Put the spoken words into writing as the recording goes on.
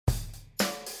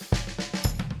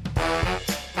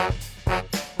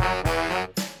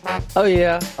Oh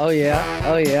yeah, oh yeah,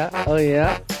 oh yeah, oh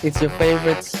yeah. It's your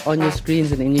favorites on your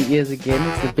screens and in your ears again.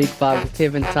 It's the Big Five with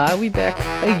Tev and Ty. We back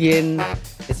again.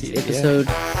 This is episode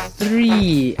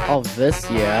 3 of this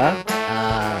year.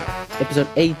 Episode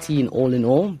 18 all in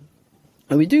all.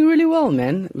 And we're doing really well,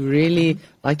 man. Really,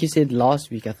 like you said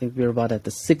last week, I think we're about at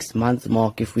the 6-month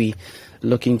mark if we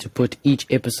looking to put each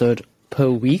episode per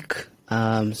week.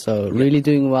 So really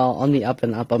doing well, on the up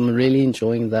and up. I'm really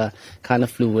enjoying the kind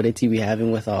of fluidity we're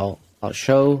having with our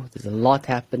show. There's a lot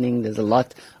happening. There's a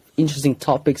lot of interesting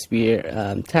topics we're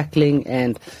tackling.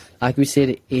 And like we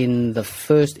said in the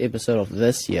first episode of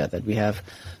this year, that we have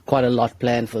quite a lot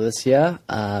planned for this year.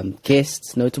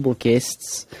 Guests, notable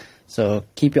guests. So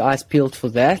keep your eyes peeled for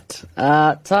that.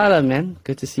 Tyler, man,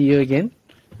 good to see you again.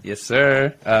 Yes,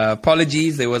 sir.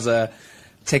 Apologies. There was a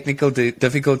technical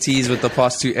difficulties with the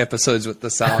past 2 episodes with the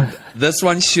sound. This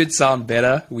one should sound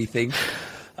better, we think.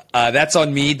 That's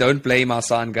on me. Don't blame our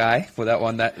sound guy for that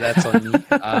one. That's on me.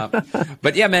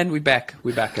 But yeah, man, we're back.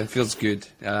 We're back. It feels good.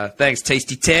 Thanks,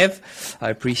 Tasty Tev. I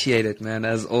appreciate it, man,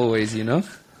 as always, you know.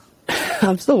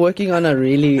 I'm still working on a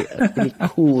really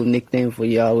cool nickname for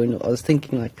you. I was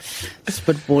thinking like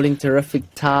spitballing terrific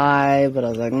Ty, but I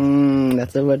was like,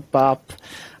 that's a bit pop.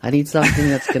 I need something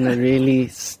that's going to really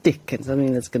stick and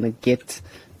something that's going to get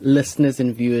listeners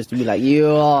and viewers to be like,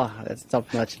 that's a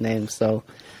top-notch name. So,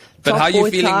 but how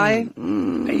you feeling?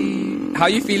 Ty, how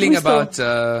you feeling about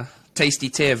Tasty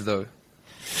Tev though?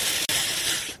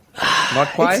 Not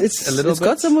quite. It's a little it's bit.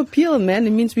 got some appeal, man.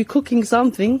 It means we're cooking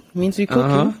something. It means we're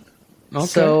cooking. Okay,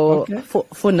 so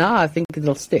for now, I think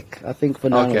it'll stick.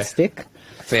 It'll stick.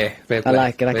 Fair play. I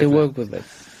like it. I can work with it.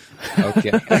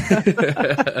 Okay.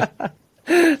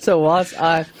 So whilst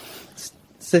I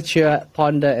sit here,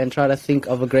 ponder, and try to think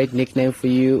of a great nickname for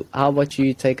you, how about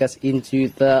you take us into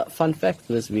the fun fact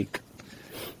this week?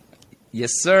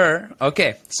 Yes, sir.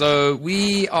 Okay, so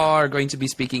we are going to be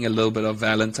speaking a little bit of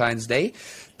Valentine's Day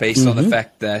based on the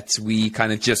fact that we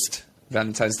kind of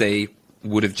Valentine's Day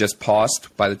would have just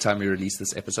passed by the time we release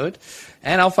this episode.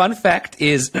 And our fun fact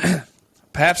is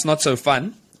perhaps not so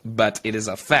fun, but it is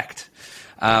a fact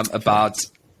about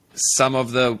some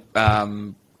of the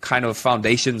kind of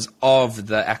foundations of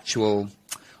the actual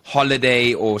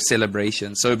holiday or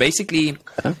celebration. So basically,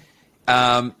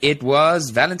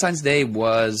 Valentine's Day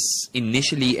was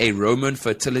initially a Roman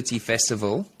fertility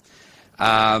festival.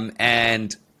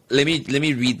 And let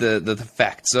me read the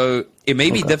fact. So it may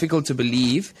be difficult to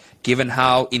believe given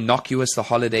how innocuous the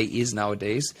holiday is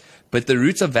nowadays, but the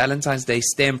roots of Valentine's Day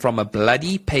stem from a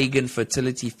bloody pagan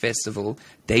fertility festival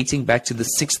dating back to the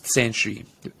 6th century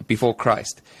before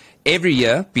Christ. Every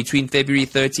year, between February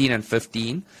 13 and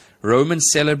 15, Romans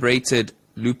celebrated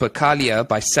Lupercalia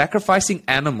by sacrificing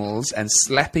animals and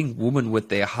slapping women with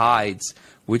their hides,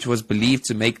 which was believed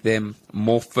to make them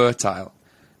more fertile.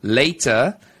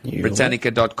 Later,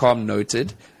 Britannica.com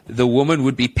noted, the woman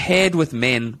would be paired with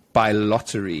men by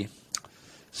lottery.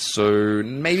 So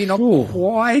maybe not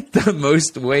quite the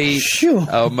most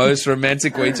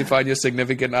romantic way to find your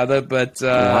significant other, but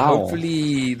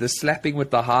hopefully the slapping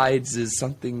with the hides is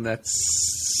something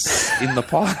that's in the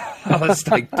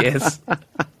past, I guess.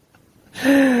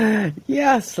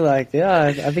 Yes, I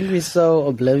think we're so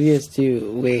oblivious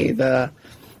to where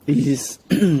these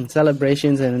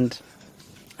celebrations and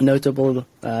notable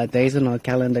days on our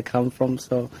calendar come from.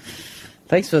 So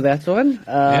thanks for that one.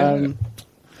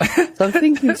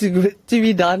 Something to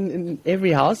be done in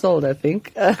every household, I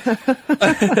think, as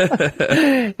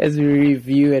we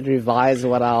review and revise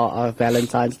what our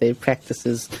Valentine's Day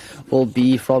practices will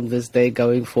be from this day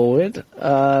going forward.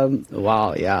 I'm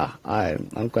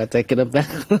quite taken aback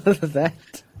with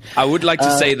that. I would like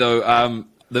to say, though,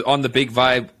 on the big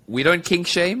vibe, we don't kink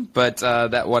shame, but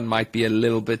that one might be a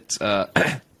little bit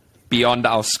beyond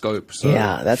our scope. So.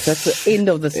 Yeah, that's the end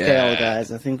of the scale, guys.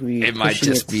 I think it might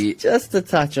just be just a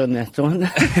touch on that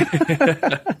one.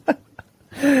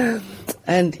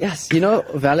 And yes,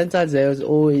 Valentine's Day was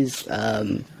always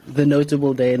the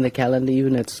notable day in the calendar,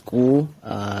 even at school.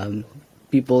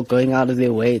 People going out of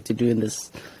their way to doing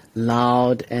this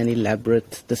loud and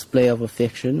elaborate display of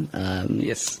affection.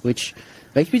 Which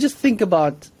makes me just think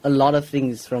about a lot of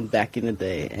things from back in the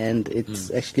day. And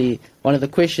it's actually one of the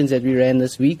questions that we ran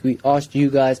this week. We asked you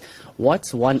guys,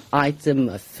 what's one item,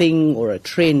 a thing, or a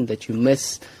trend that you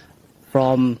miss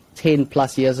from 10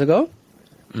 plus years ago?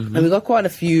 And we got quite a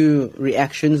few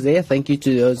reactions there. Thank you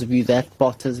to those of you that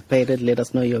participated. Let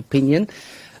us know your opinion.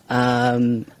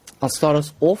 I'll start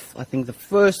us off. I think the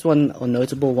first one, or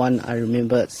notable one, I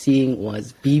remember seeing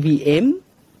was BBM.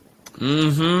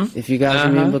 If you guys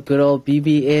remember good old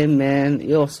BBM, man,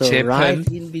 you're also right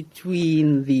in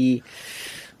between the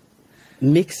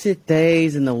Mixit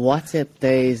days and the WhatsApp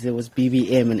days, there was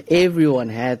BBM, and everyone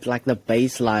had like the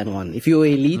baseline one. If you were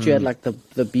elite, you had like the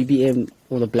BBM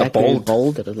or the BlackBerry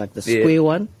Bold, that was like the square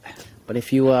one. But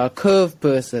if you were a curve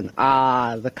person,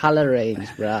 the color range,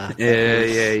 bruh.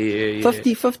 Yeah.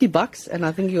 50 bucks, and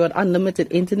I think you got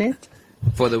unlimited internet.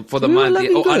 For the month,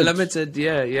 unlimited,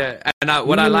 yeah. And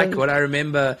what I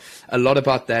remember a lot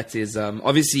about that is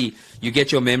obviously you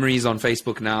get your memories on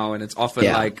Facebook now, and it's often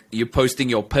like you're posting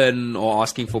your pin or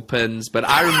asking for pins. But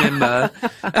I remember,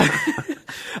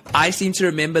 I seem to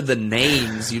remember the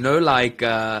names. Like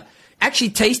actually,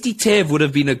 Tasty Tev would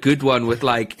have been a good one with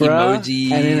like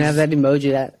emojis. And then have that emoji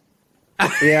that.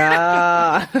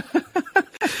 Yeah.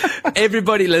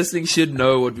 Everybody listening should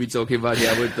know what we're talking about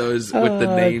here with those, with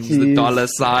the names, the dollar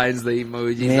signs, the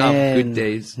emojis. Good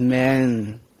days.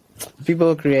 Man. People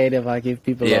are creative. I give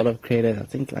people a lot of credit. I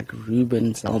think like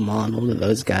Ruben, Salman, all of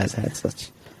those guys had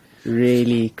such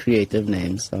really creative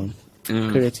names. So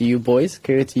credit to you boys.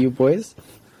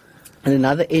 And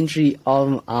another entry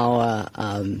of our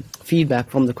feedback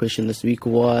from the question this week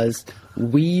was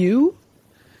Wii U.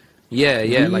 Yeah,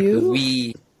 like the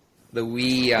Wii.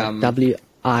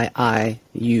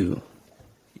 WIIU.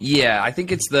 Yeah, I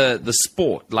think it's the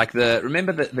sport. Like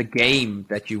remember the game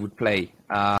that you would play.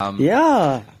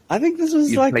 Yeah, I think this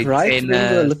was like right when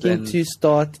they were looking to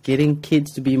start getting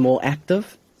kids to be more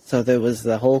active. So there was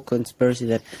the whole conspiracy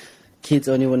that kids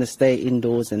only want to stay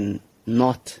indoors and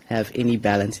not have any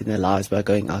balance in their lives by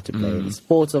going out to play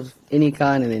sports of any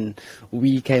kind. And then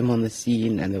we came on the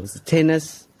scene, and there was the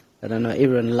tennis that I know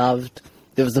everyone loved.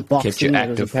 There was the boxing that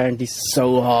was apparently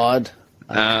so hard.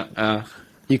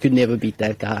 You could never beat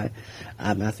that guy.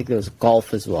 I think there was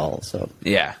golf as well. So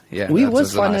yeah. We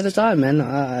was fun at the time, man.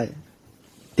 I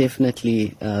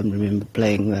definitely remember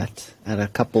playing that at a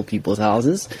couple people's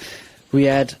houses. We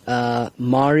had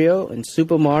Mario and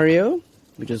Super Mario,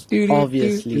 which is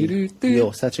obviously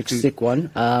such a sick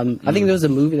one. I think there was a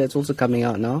movie that's also coming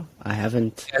out now. I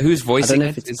haven't. Yeah, who's voicing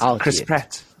it? It's Chris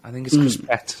Pratt. I think it's Chris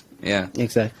Pratt. Yeah,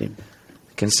 exactly.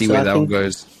 Can see where that one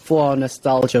goes. For our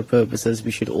nostalgia purposes, we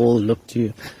should all look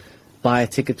to buy a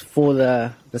ticket for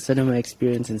the cinema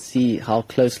experience and see how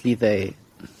closely they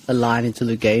align into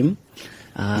the game.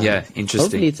 Interesting.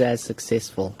 Hopefully it's as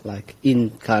successful, like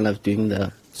in kind of doing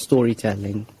the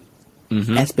storytelling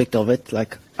aspect of it.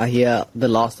 Like I hear The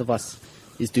Last of Us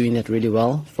is doing that really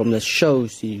well from the show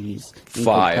series in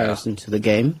comparison to the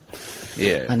game.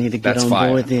 Yeah, I need to get on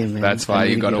board with them. That's fire.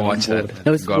 You gotta watch that.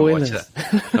 No spoilers.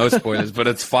 No spoilers, but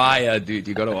it's fire, dude.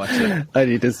 You gotta watch it. I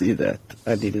need to see that.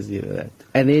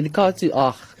 And then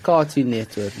Cartoon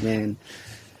Network, man.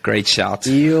 Great shout.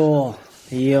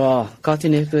 Yeah.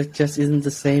 Cartoon Network just isn't the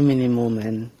same anymore,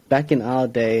 man. Back in our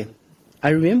day, I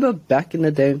remember back in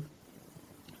the day,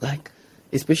 like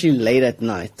especially late at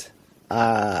night,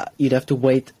 you'd have to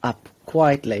wait up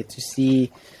quite late to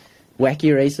see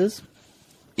Wacky Races.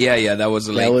 Yeah, that was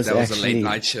a late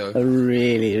night show. A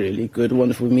really, really good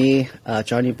one for me.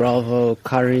 Johnny Bravo,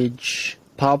 Courage,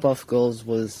 Powerpuff Girls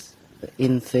was the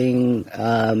in thing.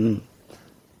 I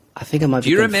think I might be.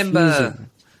 Do you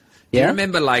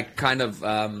remember like kind of?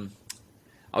 I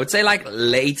would say like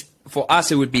late for us.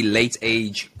 It would be late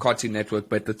age Cartoon Network,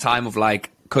 but the time of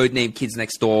like Codename Kids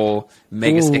Next Door,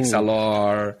 Megas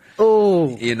XLR.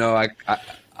 Oh,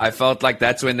 I felt like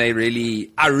that's when I really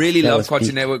loved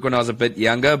Cartoon Network when I was a bit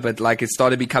younger, but like it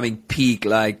started becoming peak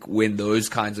like when those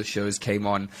kinds of shows came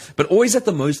on, but always at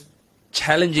the most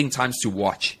challenging times to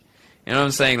watch. You know what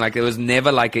I'm saying? Like it was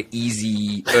never like an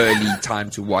easy early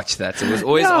time to watch that. It was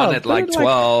always on at like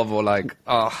 12 or like,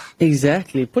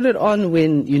 Exactly. Put it on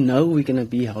when you know we're going to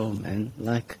be home, man.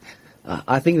 Like,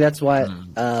 I think that's why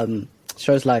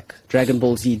shows like Dragon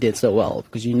Ball Z did so well,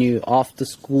 because you knew after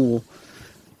school,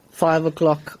 5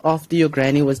 o'clock, after your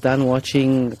granny was done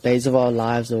watching Days of Our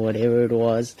Lives or whatever it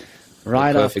was,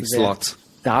 right after that, slot.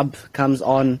 Dub comes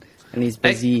on and he's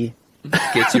busy.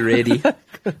 Get you ready.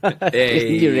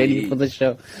 Getting you ready for the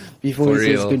show before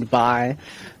he says goodbye.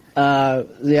 So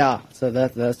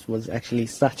that was actually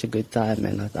such a good time,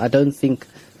 and I don't think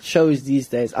shows these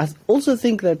days. I also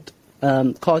think that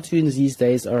cartoons these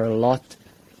days are a lot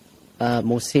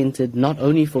more centered, not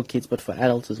only for kids but for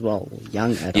adults as well, or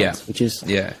young adults, which is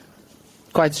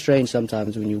quite strange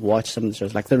sometimes when you watch some of the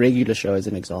shows, like the regular show as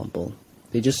an example.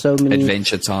 There are just so many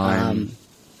Adventure Time.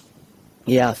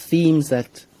 Themes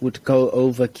that would go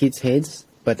over kids' heads,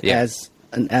 but as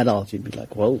an adult, you'd be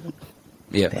like, "Whoa,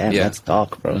 damn, that's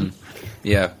dark, bro."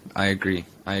 Yeah, I agree.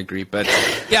 But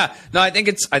I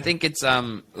think it's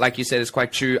like you said, it's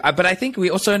quite true. But I think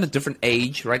we're also in a different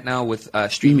age right now with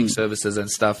streaming services and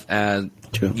stuff, and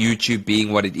YouTube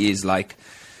being what it is. Like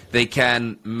they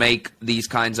can make these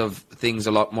kinds of things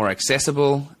a lot more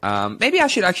accessible. Maybe I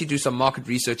should actually do some market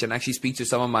research and actually speak to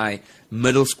some of my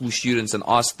middle school students and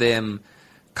ask them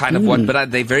kind of what,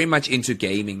 but they're very much into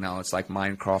gaming now. It's like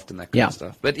Minecraft and that kind of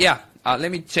stuff. But yeah,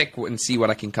 let me check and see what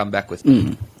I can come back with.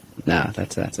 No,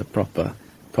 that's a proper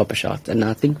shot. And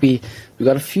I think we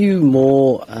got a few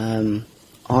more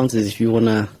answers if you want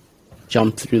to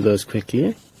jump through those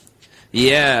quickly.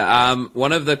 Yeah,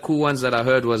 one of the cool ones that I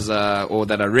heard was, or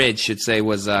that I read, should say,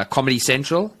 was Comedy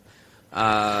Central.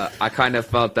 I kind of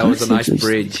felt that was a nice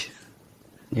bridge.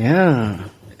 Yeah.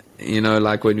 You know,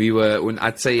 like when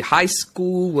I'd say high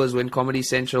school was when Comedy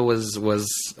Central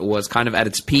was kind of at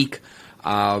its peak,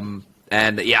 and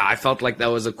yeah, I felt like that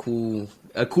was a cool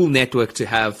network to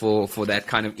have for that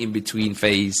kind of in between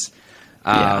phase.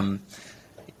 And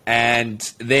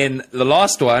then the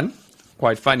last one,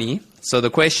 quite funny. So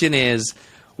the question is,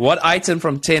 what item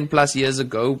from 10 plus years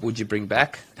ago would you bring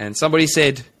back? And somebody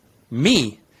said,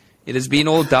 me. It has been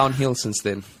all downhill since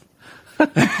then.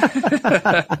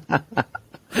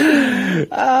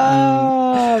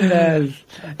 Oh man,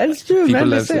 that's true, man.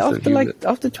 They say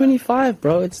after 25,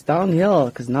 bro, it's downhill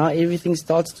because now everything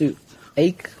starts to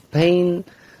ache, pain.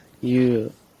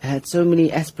 You had so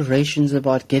many aspirations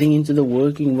about getting into the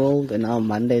working world, and now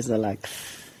Mondays are like,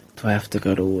 do I have to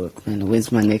go to work, man?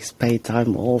 When's my next pay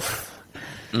time off?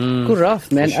 Good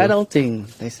rough, man. Sure. Adulting,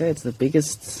 they say it's the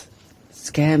biggest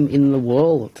scam in the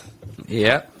world.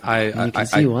 Yeah, I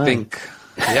think.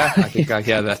 Yeah, I think I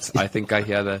hear that.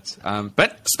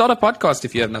 But start a podcast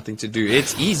if you have nothing to do.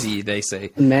 It's easy, they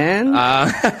say. Man.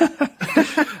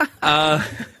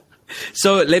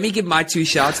 So let me give my two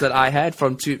shouts that I had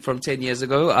from 10 years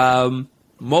ago.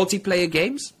 Multiplayer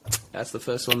games. That's the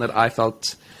first one that I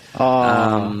felt.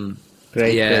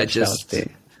 Great just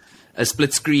a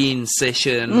split screen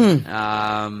session.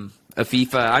 A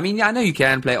FIFA. I mean, I know you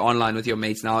can play online with your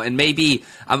mates now, and maybe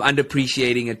I'm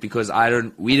underappreciating it because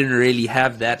we didn't really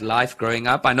have that life growing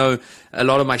up. I know a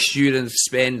lot of my students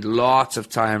spend lots of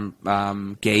time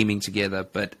gaming together,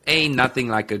 but ain't nothing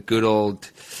like a good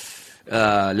old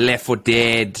Left 4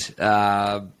 Dead,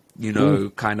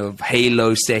 kind of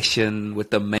Halo session with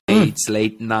the mates,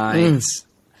 late nights.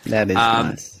 That is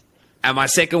nice. And my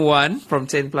second one from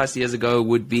 10 plus years ago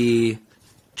would be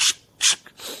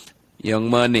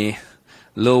Young Money,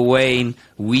 Lil Wayne,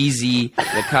 Weezy,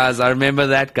 because I remember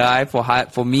that guy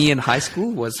for me in high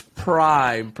school was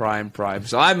prime.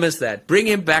 So I miss that. Bring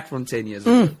him back from 10 years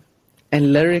ago.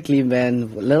 And lyrically,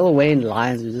 man, Lil Wayne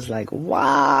lines were just like,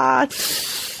 what?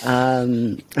 I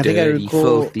think I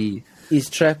recall filthy. His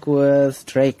track with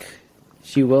Drake,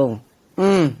 She Will.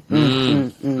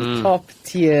 Top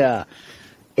tier.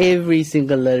 Every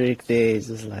single lyric there is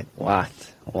just like, what?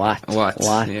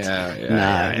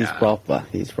 Yeah.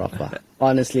 He's proper.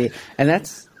 Honestly. And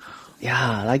that's,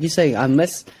 like you say, I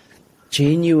miss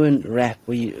genuine rap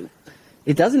where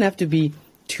it doesn't have to be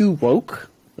too woke.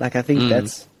 Like, I think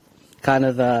that's kind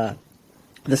of the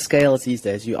scales these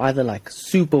days. You're either like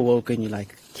super woke and you're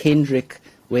like Kendrick,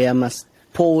 where I must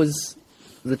pause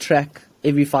the track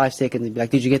every 5 seconds and be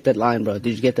like, did you get that line, bro?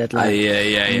 Did you get that line?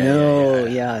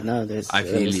 No, there's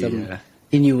some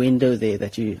innuendo there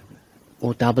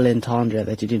or double entendre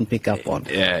that you didn't pick up on.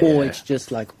 It's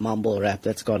just like mumble rap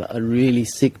that's got a really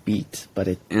sick beat, but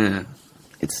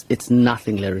it's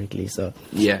nothing lyrically. So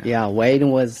Wayne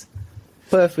was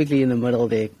perfectly in the middle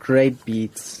there. Great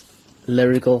beats,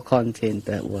 lyrical content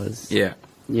that was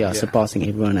surpassing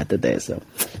everyone at the day. So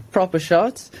proper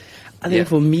shots. I think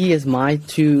for me as my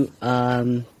two,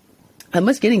 I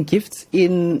miss getting gifts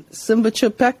in Simba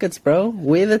chip packets, bro.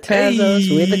 Where the Tazos,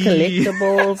 where the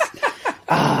collectibles.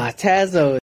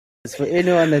 Tazos. For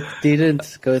anyone that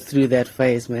didn't go through that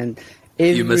phase, man.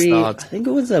 You missed out. I think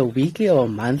it was a weekly or a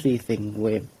monthly thing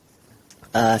where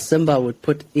Simba would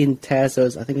put in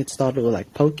Tazos. I think it started with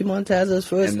like Pokemon Tazos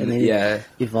first, and then it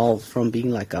evolved from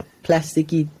being like a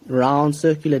plasticky, round,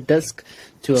 circular disc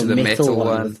to a metal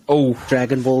one. With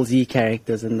Dragon Ball Z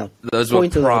characters, and the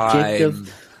point of the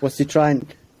objective was to try and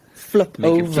flip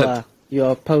over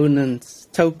your opponent's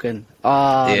token.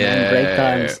 Man, break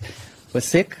times were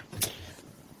sick.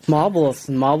 Marbles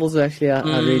were actually a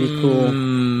really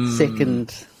cool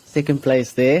second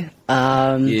place there.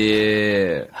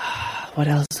 What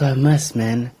else do I miss,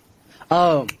 man?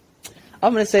 Oh,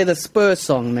 I'm gonna say the Spur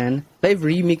song, man. They've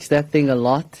remixed that thing a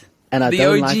lot, and I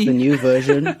don't like the new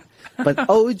version. But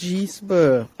OG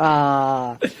Spur,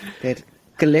 they'd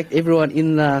collect everyone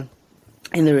in the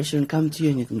restaurant, come to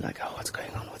you, and you'd be like, oh, what's going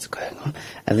on?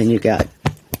 And then you go,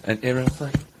 and everyone's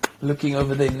like looking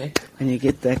over their neck, and you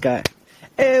get that guy.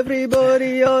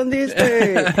 Everybody on this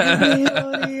day.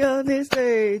 Everybody on this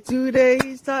day. Today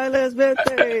is Tyler's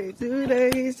birthday. Today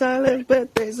is Tyler's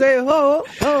birthday. Say ho,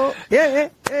 ho, yeah,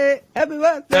 hey, happy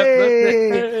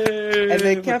birthday. And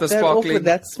they capped that off with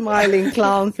that smiling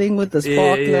clown thing with the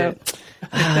sparkler.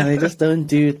 They just don't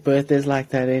do birthdays like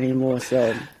that anymore.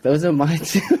 So those are my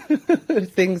two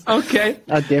things. Okay.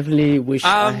 I definitely wish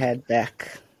I had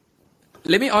back.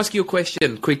 Let me ask you a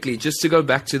question quickly, just to go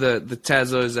back to the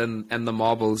Tazos and the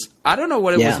marbles. I don't know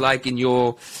what it was like in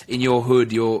your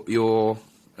hood, your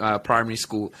primary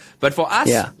school, but for us,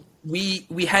 we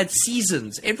had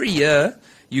seasons. Every year,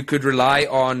 you could rely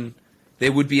on.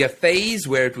 There would be a phase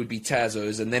where it would be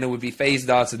Tazos, and then it would be phased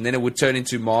out, and then it would turn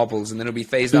into marbles, and then it would be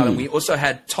phased out. And we also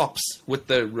had tops with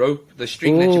the rope, the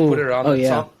string that you put around the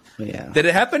top. Oh, yeah. Did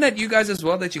it happen at you guys as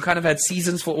well, that you kind of had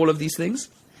seasons for all of these things?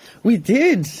 We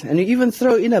did, and you even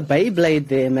throw in a Beyblade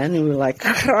there, man. And we were like,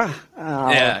 when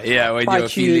you're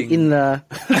feeling in the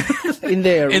in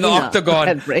the arena, in the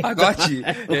octagon. I got you.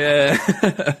 Yeah,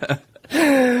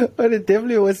 but it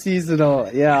definitely was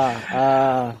seasonal.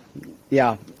 Yeah,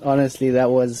 Honestly, that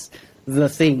was the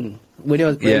thing when it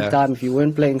was break time. If you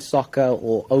weren't playing soccer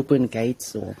or open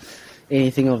gates or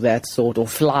anything of that sort, or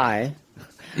fly,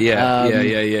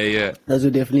 those were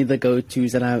definitely the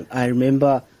go-tos. And I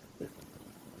remember.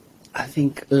 I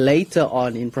think later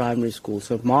on in primary school,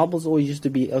 so marbles always used to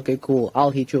be, okay, cool, I'll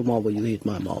hit your marble, you hit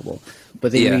my marble.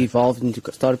 But then we evolved into,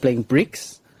 started playing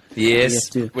bricks.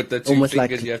 Yes, with the two almost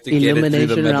fingers, like you have to get it through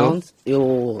the middle. Rounds.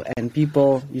 And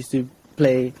people used to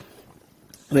play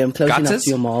when I'm close enough to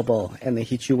your marble, and they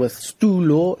hit you with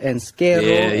stulo and scaro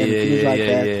and things like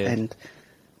that. Yeah. And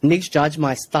Nick's Judge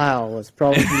My Style was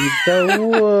probably the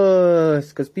worst,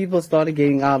 because people started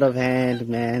getting out of hand,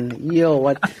 man. Yo,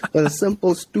 what was a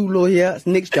simple stulo here?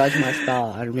 Nick's Judge My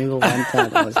Style. I remember one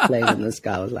time I was playing and this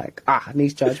guy was like,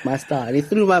 Nick's Judge My Style. And he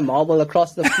threw my marble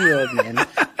across the field, man.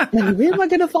 And where am I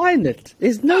going to find it?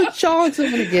 There's no chance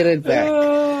I'm going to get it back.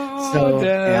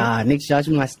 Nick's Judge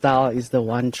My Style is the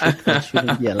one trick that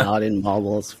shouldn't be allowed in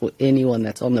marbles for anyone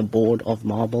that's on the board of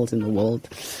marbles in the world.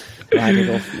 Write it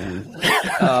off, man.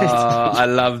 I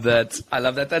love that.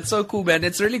 That's so cool, man.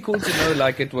 It's really cool to know,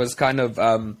 like, it was kind of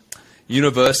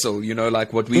universal, you know,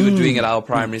 like what we were doing at our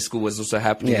primary school was also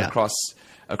happening across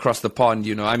the pond,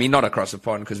 you know. I mean, not across the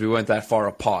pond because we weren't that far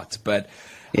apart, but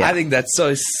I think that's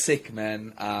so sick,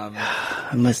 man.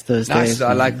 I miss those days.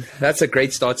 That's a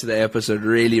great start to the episode.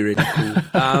 Really, really cool.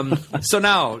 So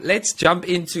now let's jump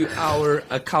into our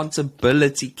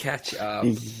accountability catch up.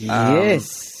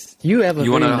 Yes. You have a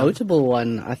very notable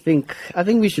one. I think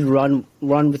we should run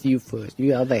with you first.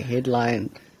 You are the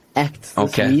headline act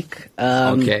this week.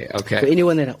 Okay. For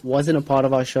anyone that wasn't a part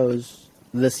of our shows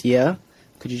this year,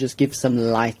 could you just give some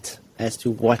light as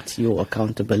to what your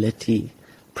accountability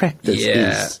practice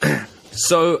is?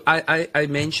 So I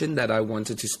mentioned that I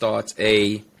wanted to start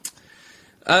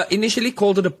initially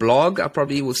called it a blog. I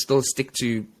probably will still stick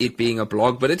to it being a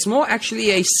blog, but it's more actually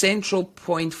a central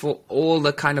point for all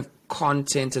the kind of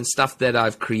content and stuff that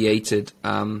I've created.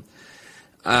 And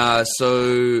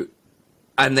then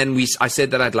I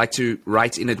said that I'd like to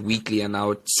write in it weekly, and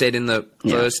I said in the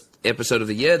first episode of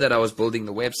the year that I was building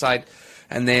the website,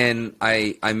 and then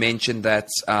I mentioned that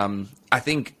I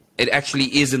think it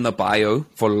actually is in the bio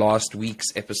for last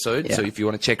week's episode. So if you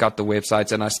want to check out the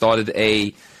website, and I started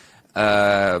a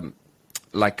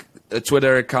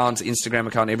Twitter account, Instagram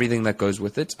account, everything that goes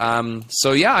with it.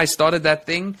 I started that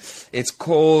thing. It's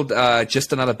called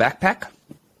Just Another Backpack.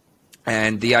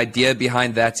 And the idea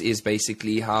behind that is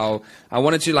basically how I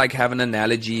wanted to have an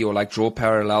analogy or draw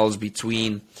parallels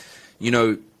between, you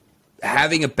know,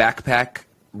 having a backpack,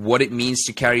 what it means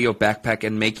to carry your backpack,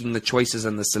 and making the choices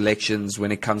and the selections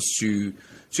when it comes to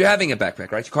having a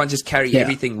backpack, right? You can't just carry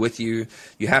everything with you.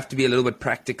 You have to be a little bit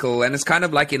practical. And it's kind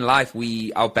of like in life,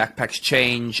 our backpacks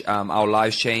change, our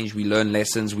lives change, we learn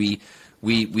lessons, we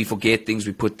forget things,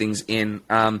 we put things in.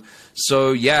 By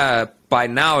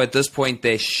now at this point,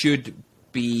 there should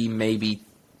be maybe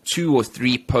 2 or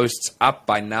 3 posts up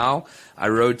by now. I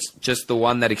wrote just the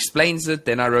one that explains it.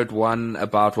 Then I wrote one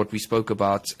about what we spoke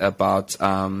about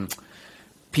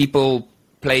people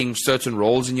playing certain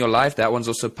roles in your life. That one's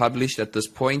also published at this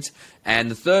point.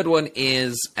 And the third one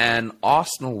is an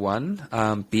Arsenal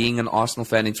one, being an Arsenal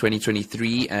fan in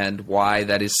 2023 and why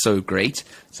that is so great.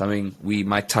 Something we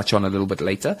might touch on a little bit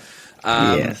later.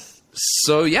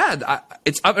 So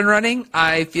it's up and running.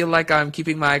 I feel like I'm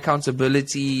keeping my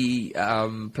accountability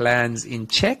plans in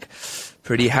check.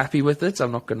 Pretty happy with it,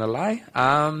 I'm not going to lie.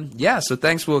 So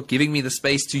thanks for giving me the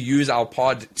space to use our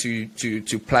pod to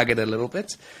plug it a little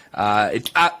bit.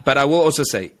 But I will also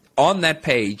say, on that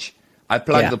page, I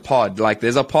plug the pod. Like,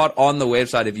 there's a pod on the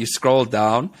website. If you scroll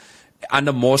down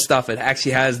under more stuff, it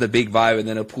actually has the Big Vibe, and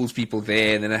then it pulls people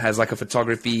there, and then it has like a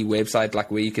photography website,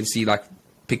 like where you can see like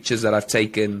pictures that I've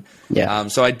taken. Yeah.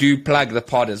 So I do plug the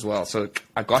pod as well. So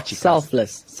I got you.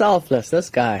 Selfless. This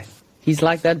guy. He's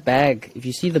like that bag. If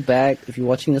you see the bag, if you're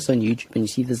watching this on YouTube and you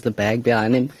see there's the bag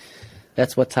behind him,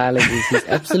 that's what Tyler is. He's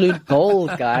absolute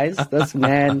gold, guys. This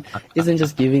man isn't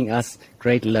just giving us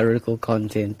great lyrical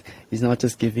content. He's not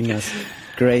just giving us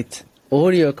great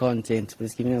audio content, but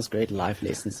he's giving us great life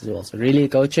lessons as well. So really,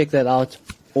 go check that out.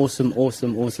 Awesome.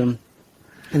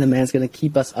 And the man's going to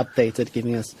keep us updated,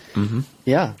 giving us,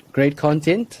 great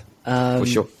content. For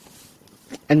sure.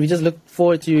 And we just look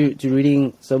forward to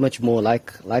reading so much more.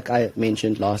 Like I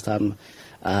mentioned last time,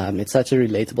 it's such a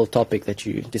relatable topic that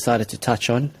you decided to touch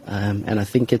on. And I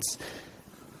think it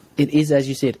is, as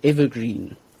you said,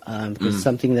 evergreen. Because it's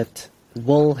something that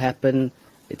will happen.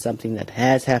 It's something that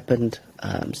has happened.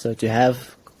 So to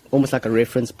have almost like a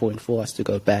reference point for us to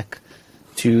go back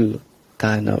to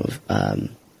kind of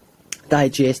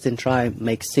digest and try and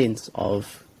make sense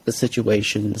of the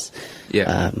situations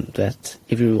that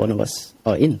every one of us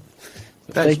are in.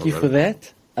 So thank you for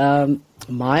that.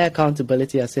 My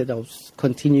accountability, I said I was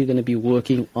going to be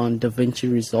working on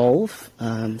DaVinci Resolve.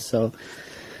 So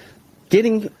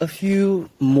getting a few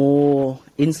more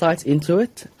insights into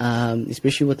it,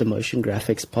 especially with the motion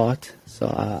graphics part. So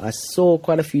I saw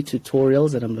quite a few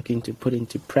tutorials that I'm looking to put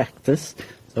into practice.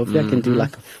 So hopefully I can do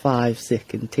like a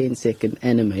 5-second, 10-second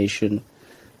animation,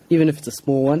 even if it's a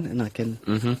small one, and I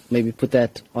can maybe put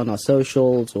that on our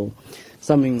socials or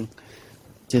something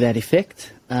to that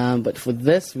effect. But for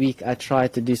this week, I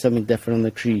tried to do something different on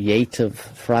the creative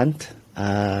front. So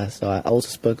I also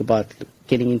spoke about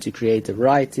getting into creative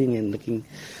writing and looking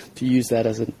to use that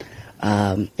as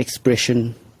an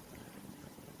expression,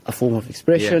 a form of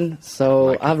expression.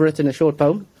 So I've written a short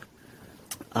poem.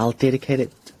 I'll dedicate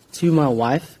it to my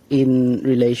wife in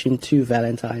relation to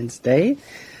Valentine's Day.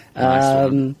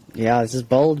 This is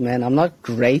bold, man. I'm not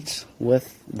great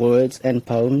with words and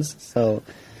poems, so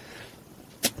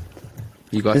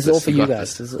this is all for you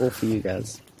guys. This is all for you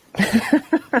guys.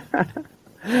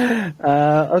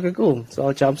 Okay, cool. So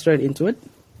I'll jump straight into it.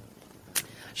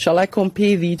 Shall I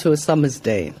compare thee to a summer's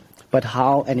day? But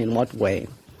how and in what way?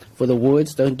 For the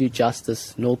words don't do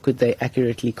justice, nor could they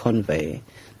accurately convey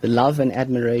the love and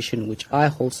admiration which I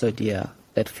hold so dear,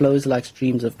 that flows like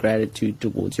streams of gratitude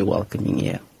towards your welcoming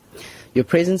ear. Your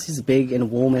presence is big and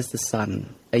warm as the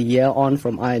sun, a year on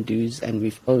from I do's, and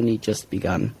we've only just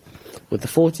begun. With the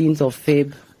 14th of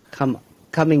Feb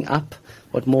coming up,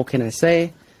 what more can I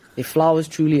say? If flowers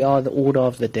truly are the order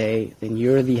of the day, then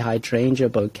you're the hydrangea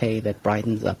bouquet that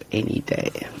brightens up any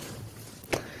day.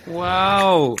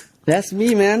 Wow. That's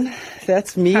me, man.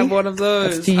 That's me. Have one of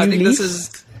those. That's to you, I think Leaf.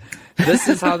 this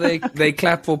is how they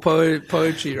clap for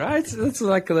poetry, right? That's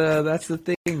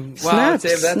the thing. Wow,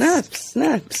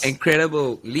 Snaps.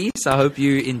 Incredible. Lisa, I hope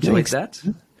you enjoyed that.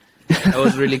 That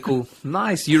was really cool.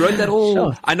 Nice. You wrote that all.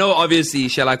 Sure. I know, obviously,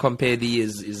 Shall I Compare Thee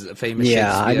is a famous Shakespeare.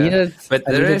 I needed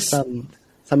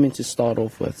something to start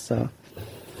off with. So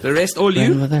the rest all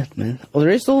you? With that, man. The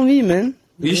rest all me, man.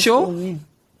 You sure?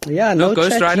 Yeah, no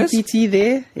Ghost Riders? GPT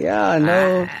there. Yeah,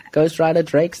 no Ghost Rider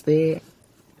Drake's there.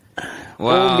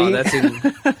 Wow, that's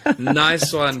a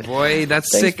nice one, boy.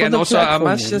 That's sick. And also, I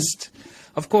must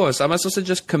also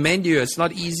just commend you. It's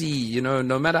not easy,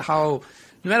 no matter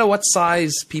what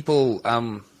size people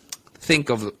think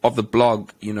of the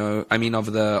blog,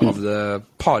 of the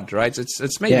pod, right?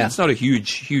 It's not a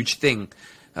huge thing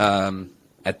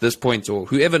at this point, or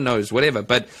whoever knows, whatever.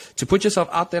 But to put yourself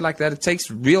out there like that, it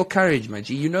takes real courage, my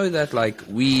G. You know that,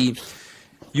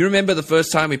 you remember the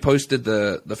first time we posted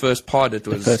the first pod?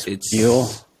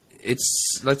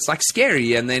 It's like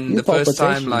scary, and then the first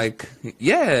time,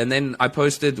 and then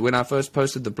when I first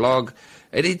posted the blog,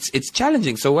 it's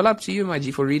challenging. So well up to you, my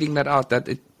G, for reading that out.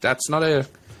 That's not a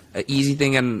easy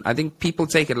thing, and I think people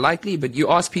take it lightly. But you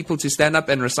ask people to stand up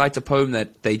and recite a poem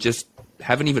that they just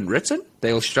haven't even written,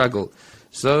 they'll struggle.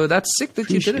 So that's sick that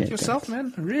you did it yourself,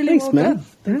 man. Really, thanks, well man. Done.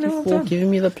 Thank you for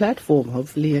giving me the platform.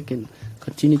 Hopefully, I can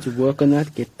continue to work on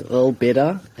that, get a little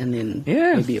better, and then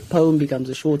maybe a poem becomes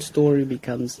a short story,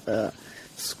 becomes a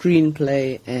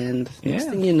screenplay, and next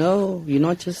thing you know, you're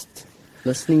not just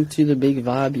listening to the Big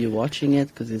Vibe, you're watching it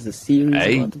because there's a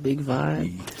series about the Big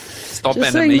Vibe. Stop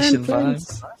just animation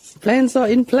vibes. Plans are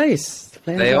in place.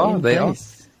 They are.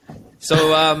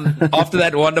 So after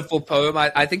that wonderful poem,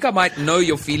 I think I might know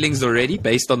your feelings already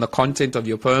based on the content of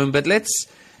your poem. But let's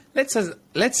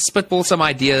spitball some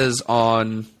ideas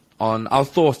on our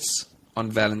thoughts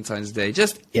on Valentine's Day?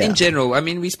 Just in general. I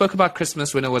mean, we spoke about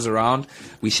Christmas when it was around.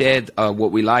 We shared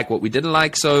what we like, what we didn't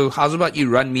like. So how's about you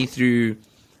run me through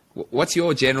what's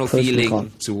your general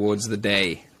feeling towards the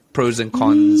day? Pros and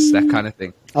cons, that kind of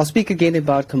thing. I'll speak again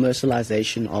about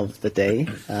commercialization of the day.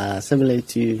 Similar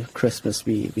to Christmas,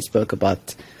 we spoke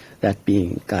about that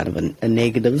being kind of a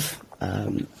negative,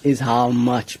 is how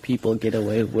much people get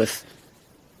away with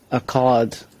a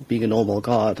card being a normal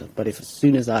card. But if as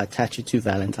soon as I attach it to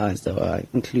Valentine's Day, I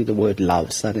include the word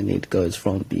love, suddenly it goes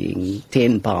from being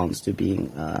 £10 to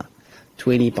being a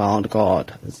 £20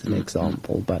 card, as an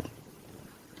example. But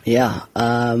yeah,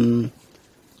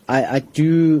 I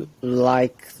do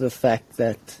like the fact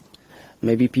that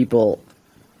maybe people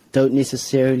don't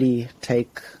necessarily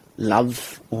take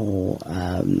love or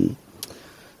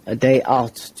a day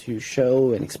out to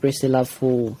show and express their love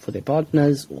for their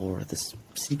partners, or this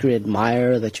secret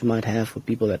admirer that you might have for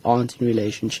people that aren't in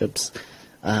relationships.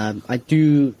 I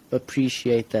do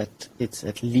appreciate that it's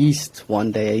at least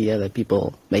one day a year that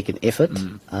people make an effort.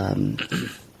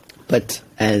 But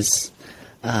as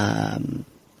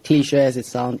cliche as it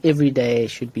sounds, every day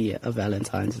should be a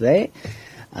Valentine's Day.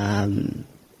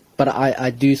 But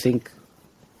I do think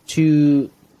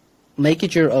to make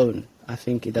it your own, I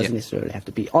think it doesn't necessarily have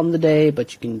to be on the day,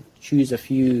 but you can choose a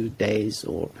few days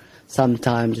or some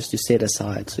time just to set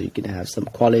aside so you can have some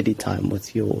quality time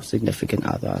with your significant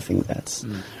other. I think that's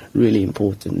really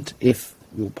important. If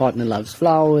your partner loves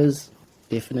flowers,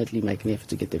 definitely make an effort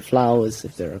to get their flowers.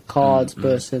 If they're a cards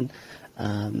person,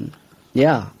 I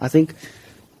think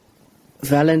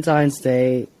Valentine's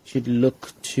Day should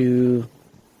look to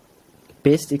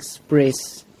best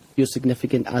express your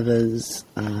significant other's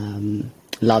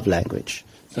love language.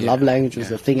 So love language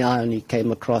was a thing I only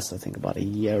came across, I think, about a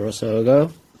year or so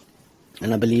ago.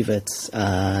 And I believe it's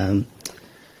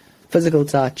physical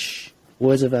touch,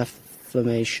 words of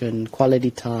affirmation,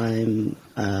 quality time,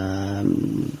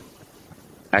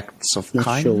 acts of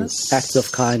kindness. Sure. Acts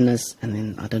of kindness, and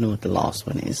then I don't know what the last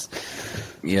one is.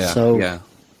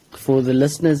 For the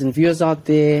listeners and viewers out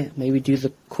there, maybe do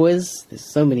the quiz. There's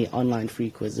so many online free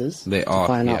quizzes. They are. To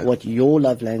find out what your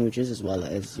love language is, as well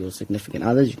as your significant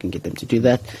others. You can get them to do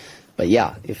that. But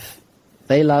yeah, if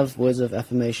they love words of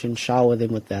affirmation, shower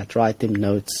them with that. Write them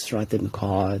notes, write them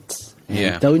cards.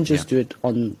 And don't just do it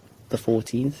on the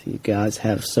 14th. You guys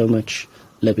have so much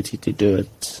liberty to do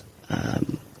it.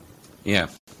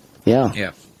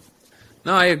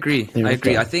 No, I agree. I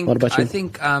think. What about you?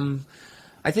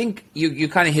 I think you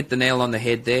kind of hit the nail on the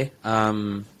head there.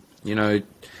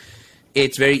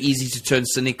 It's very easy to turn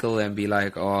cynical and be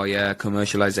like, oh yeah,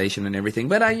 commercialization and everything.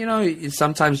 But you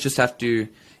sometimes just have to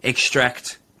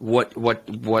extract what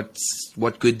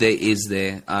good there is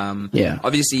there.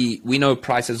 Obviously, we know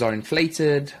prices are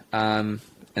inflated, and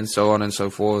so on and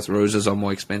so forth. Roses are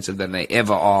more expensive than they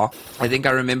ever are. I think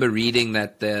I remember reading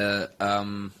that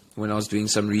when I was doing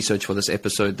some research for this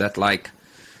episode, that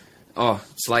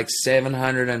it's like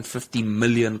 750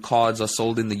 million cards are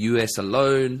sold in the US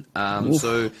alone.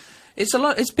 So it's a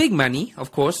lot. It's big money,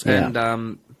 of course. Yeah.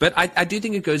 And but I do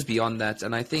think it goes beyond that.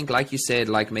 And I think, like you said,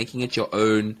 like making it your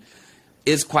own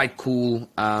is quite cool.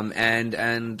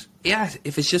 And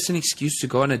if it's just an excuse to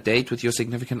go on a date with your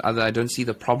significant other, I don't see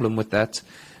the problem with that.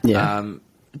 Yeah.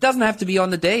 It doesn't have to be on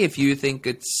the day if you think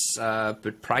it's a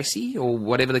bit pricey or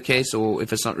whatever the case, or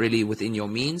if it's not really within your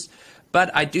means. But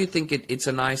I do think it's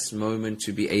a nice moment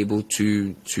to be able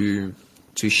to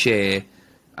share.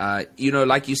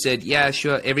 Like you said, yeah,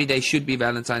 sure, every day should be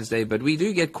Valentine's Day, but we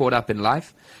do get caught up in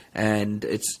life, and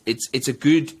it's a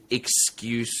good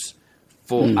excuse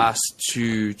for us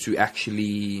to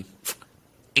actually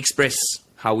express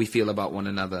how we feel about one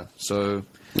another. So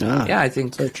I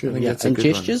think so true. I think that's and a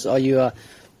good gestures, one. Are you a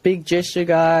big gesture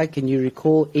guy? Can you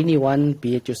recall anyone,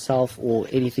 be it yourself or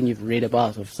anything you've read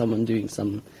about, of someone doing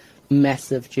some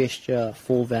massive gesture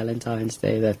for Valentine's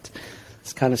Day that's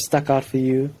kind of stuck out for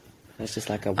you? It's just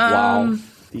like wow,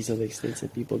 these are the extents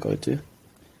that people go to.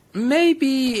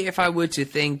 Maybe if I were to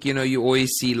think, you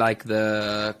always see like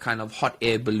the kind of hot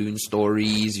air balloon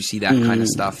stories, you see that kind of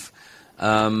stuff.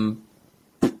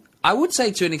 I would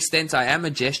say to an extent I am a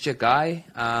gesture guy.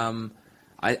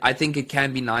 I think it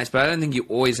can be nice, but I don't think you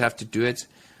always have to do it.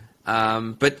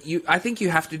 But I think you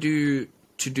have to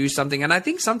do something, and I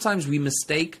think sometimes we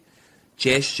mistake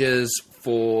gestures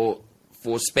for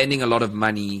spending a lot of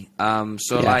money.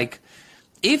 Like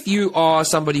if you are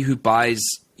somebody who buys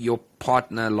your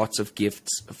partner lots of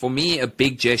gifts, for me a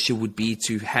big gesture would be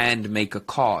to hand make a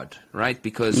card, right?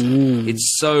 Because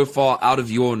it's so far out of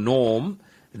your norm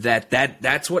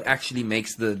that's what actually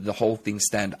makes the whole thing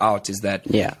stand out, is that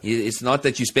it's not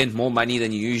that you spend more money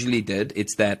than you usually did,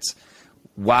 it's that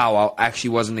wow, I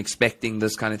actually wasn't expecting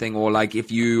this kind of thing. Or like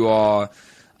if you are,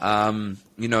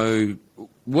 you know,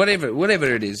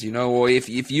 whatever it is, you know, or if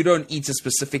you don't eat a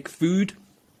specific food,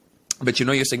 but you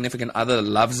know your significant other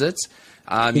loves it,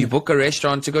 you book a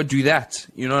restaurant to go do that.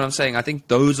 You know what I'm saying? I think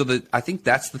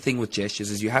that's the thing with gestures,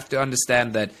 is you have to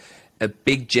understand that a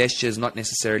big gesture is not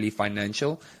necessarily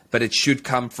financial, but it should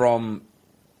come from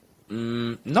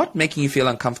not making you feel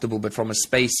uncomfortable, but from a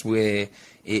space where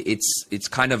it's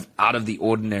kind of out of the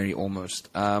ordinary almost.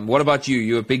 What about you?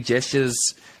 You a big gestures,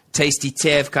 tasty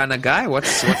tev kind of guy?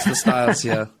 What's the styles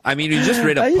here? I mean, you just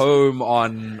read a poem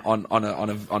on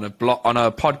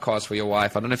a podcast for your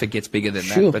wife. I don't know if it gets bigger than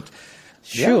that, but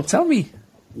yeah, tell me.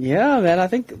 Yeah, man. I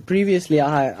think previously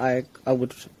I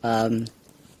would kind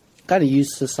of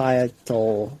use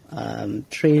societal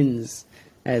trends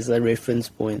as a reference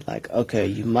point. Like, okay,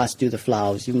 you must do the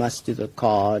flowers, you must do the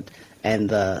card, and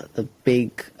the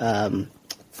big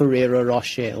Ferrero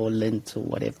Rocher or Lindt or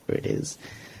whatever it is.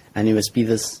 And it must be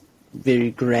this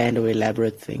very grand or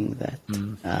elaborate thing that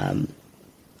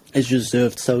is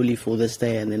reserved solely for this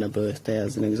day, and then a birthday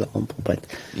as an example. But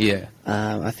yeah,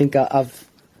 I think I've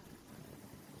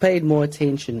paid more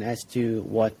attention as to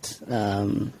what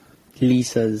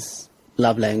Lisa's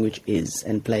love language is,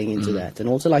 and playing into that. And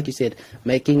also, like you said,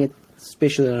 making it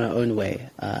special in our own way.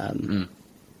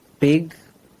 Big,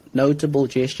 notable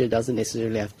gesture doesn't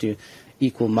necessarily have to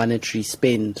equal monetary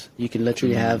spend. You can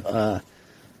literally have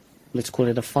let's call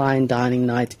it a fine dining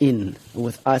night in,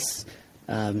 with us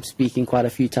speaking quite a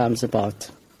few times about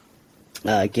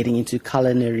getting into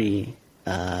culinary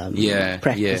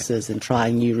practices and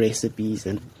trying new recipes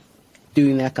and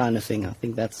doing that kind of thing. I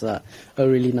think that's a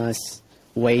really nice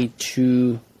way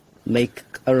to make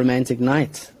a romantic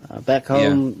night. Back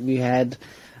home, we had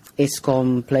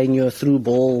Eskom playing you a through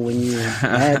ball when you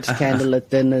had candlelit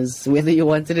dinners, whether you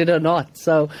wanted it or not.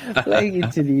 So playing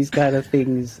into these kind of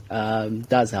things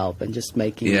does help, and just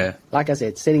making, like I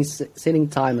said, setting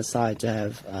time aside to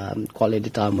have quality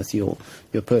time with your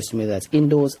person, whether that's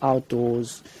indoors,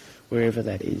 outdoors, wherever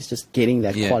that is. Just getting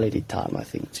that quality time, I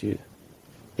think, to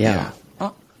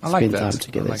Oh, I like spend that. time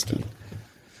together.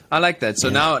 I like that. So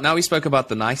now we spoke about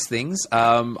the nice things.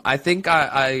 I think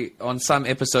I on some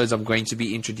episodes I'm going to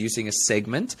be introducing a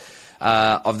segment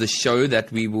of the show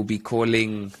that we will be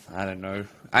calling, I don't know.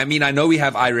 I mean, I know we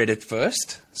have I Read It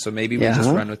First, so maybe we'll just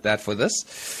run with that for this.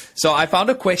 So I found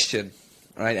a question,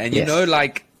 right? And you know,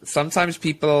 like sometimes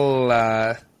people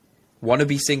want to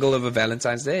be single over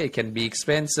Valentine's Day. It can be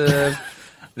expensive.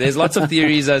 There's lots of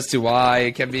theories as to why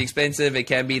it can be expensive. It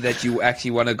can be that you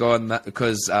actually want to go on that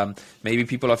because maybe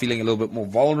people are feeling a little bit more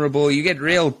vulnerable. You get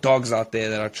real dogs out there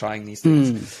that are trying these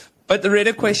things. But the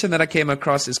Reddit question that I came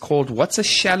across is called, what's a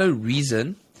shallow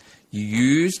reason you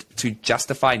used to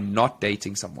justify not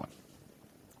dating someone?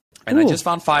 And I just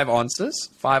found 5 answers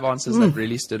that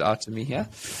really stood out to me here.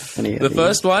 The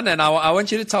first one, and I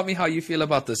want you to tell me how you feel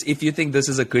about this, if you think this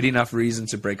is a good enough reason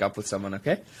to break up with someone,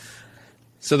 okay?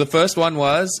 So the first one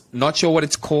was, not sure what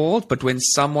it's called, but when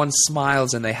someone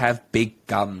smiles and they have big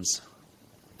gums.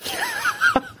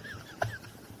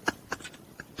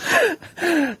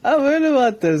 I've heard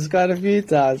about this quite a few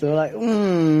times. We're like,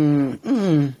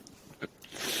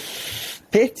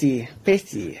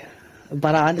 petty.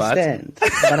 But I understand.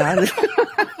 But I understand.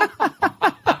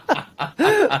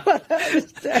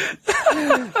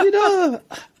 You know,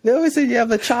 they always say you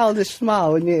have a childish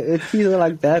smile when your teeth are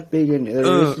like that big and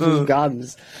your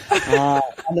gums. I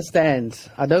understand.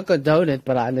 I don't condone it,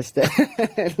 but I understand.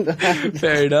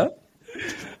 Fair enough.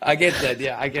 I get that.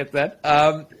 Yeah, I get that.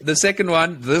 The second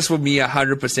one, this for me,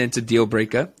 100% a deal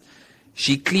breaker.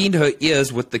 She cleaned her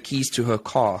ears with the keys to her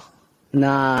car.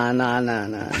 Nah.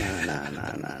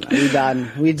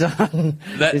 We done.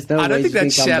 There's no I don't way think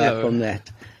that's you can come shallow. back from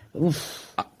that. Oof.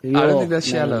 I don't think that's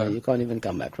shallow. No, you can't even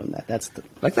come back from that. That's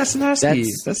nasty.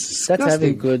 That's disgusting. That's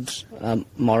having good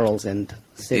morals and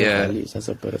set of values as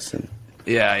a person.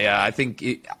 Yeah. I think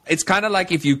it's kind of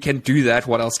like, if you can do that,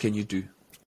 what else can you do?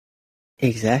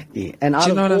 Exactly. And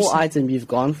out of all items, you've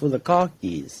gone for the car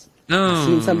keys. I've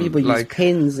seen some people use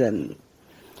pens, and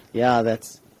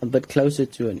that's a bit closer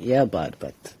to an earbud,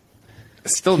 but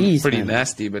it's still pretty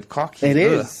nasty. But car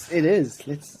keys, it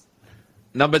is.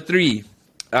 Number 3.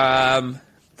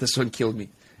 This one killed me.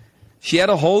 She had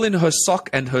a hole in her sock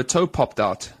and her toe popped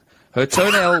out. Her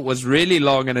toenail was really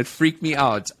long and it freaked me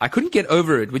out. I couldn't get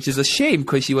over it, which is a shame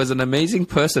because she was an amazing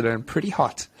person and pretty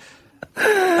hot.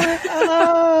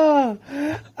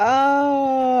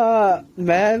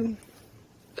 Man.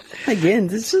 Again,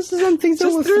 this is something that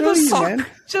will throw you, man.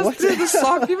 Just through the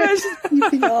sock, imagine.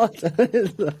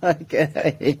 Like,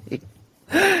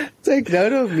 Take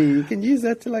note of me. You can use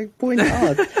that to like point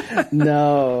out.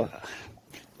 No,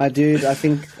 my dude. I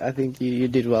think you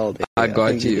did well there. I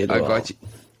got you.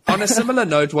 On a similar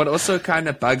note, what also kind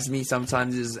of bugs me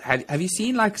sometimes is have you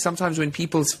seen like sometimes when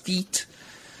people's feet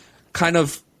kind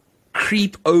of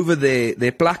creep over their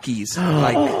pluckies,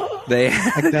 like they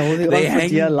hang for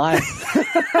dear life.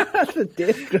 The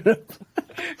death grip.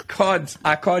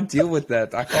 I can't deal with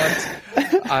that.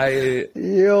 I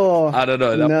don't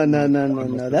know.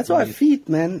 No. That's why feet,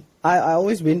 man. I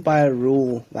always went by a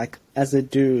rule, like as a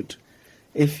dude.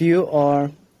 There are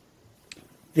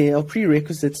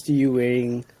prerequisites to you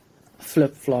wearing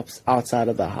flip-flops outside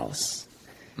of the house.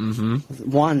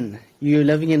 Mm-hmm. 1, you're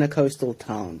living in a coastal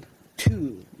town.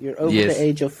 2, you're over the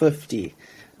age of 50.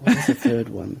 What was the third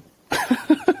one?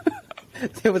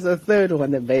 There was a third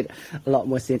one that made a lot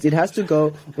more sense. It has to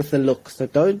go with the look. So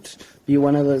don't be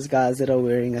one of those guys that are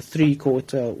wearing a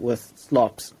 3/4 with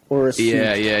slops or a suit or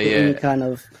any kind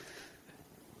of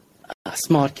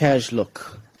smart cash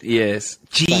look. Yes,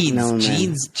 jeans and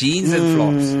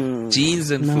flops.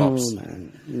 Jeans and flops.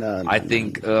 Man. No, I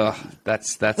think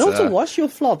that's. And also wash your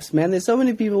flops, man. There's so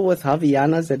many people with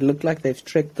Havianas that look like they've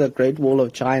trekked the Great Wall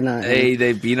of China. Hey,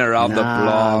 they've been around the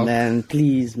block. Man,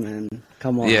 please, man.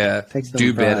 Come on. Yeah,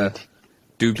 do better.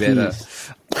 Do better.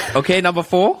 Please. Okay, number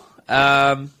 4.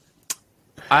 I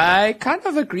kind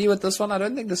of agree with this one. I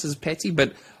don't think this is petty,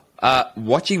 but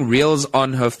watching reels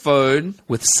on her phone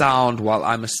with sound while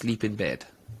I'm asleep in bed.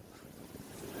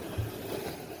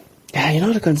 Yeah, you're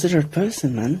not a considerate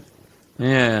person, man.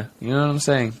 Yeah, you know what I'm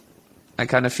saying. I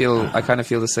kind of feel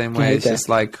the same way. It's just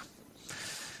like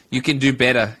you can do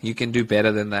better. You can do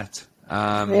better than that.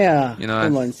 Come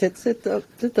on, set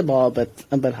the bar a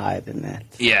bit higher than that.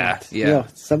 Yeah.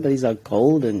 Somebody's are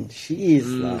golden.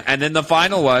 Jeez. And then the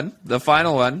final one.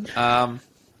 I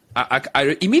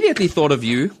immediately thought of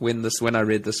you when I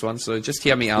read this one. So just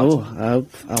hear me out. Oh,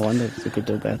 I wonder if it's a good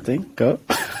or bad thing. Go.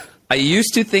 I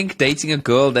used to think dating a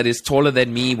girl that is taller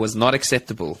than me was not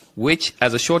acceptable, which,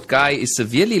 as a short guy, is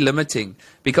severely limiting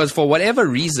because for whatever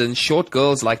reason, short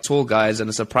girls like tall guys and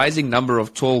a surprising number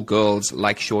of tall girls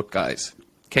like short guys.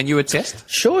 Can you attest?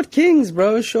 Short Kings,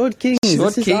 bro. Short Kings.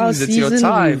 Short this Kings, is our it's your season.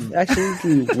 time. We've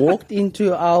actually walked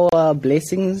into our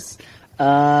blessings.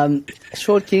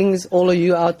 Short Kings, all of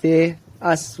you out there,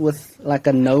 us with like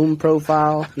a gnome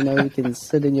profile, you can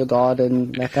sit in your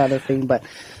garden, that kind of thing. But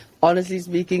honestly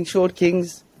speaking, Short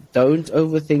Kings, don't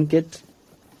overthink it.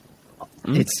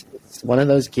 It's one of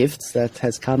those gifts that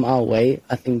has come our way.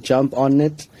 I think jump on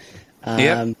it.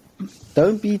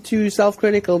 Don't be too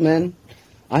self-critical, man.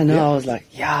 I know I was like,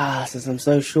 since I'm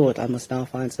so short, I must now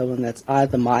find someone that's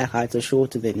either my height or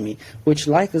shorter than me, which,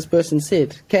 like this person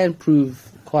said, can prove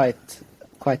quite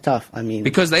tough. I mean,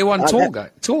 because they want tall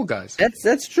guys.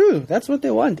 That's true. That's what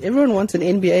they want. Everyone wants an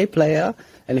NBA player,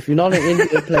 and if you're not an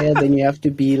NBA player, then you have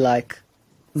to be like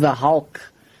the Hulk.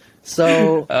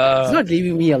 So it's not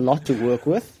leaving me a lot to work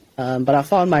with. But I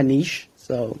found my niche.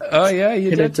 So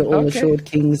you did. To all the Short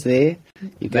Kings there.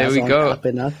 You guys there we go. Up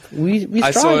and up. We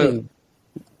striving.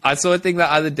 I saw a thing the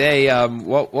other day.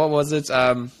 What was it?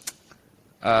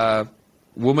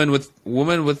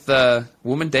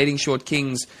 Woman dating Short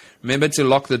Kings. Remember to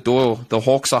lock the door. The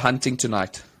Hawks are hunting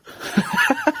tonight.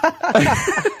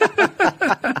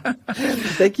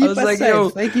 They keep us safe. Yo,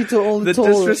 thank you to all the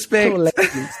disrespect. Tall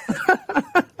ladies.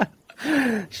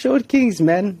 Short Kings,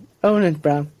 man. Own it,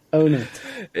 bro. Own it.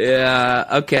 Yeah.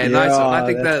 Okay. Nice one. I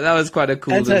think that was quite a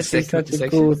cool. That's actually such a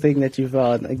cool thing that you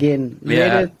found. Again,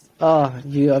 Reddit. Oh,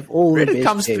 you have all Reddit the best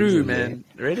comes through, there. man.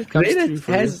 Reddit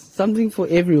has something for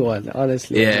everyone.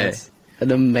 Honestly, it's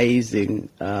an amazing.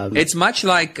 It's much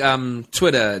like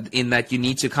Twitter in that you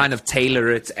need to kind of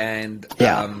tailor it and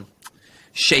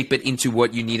shape it into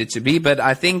what you need it to be. But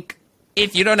I think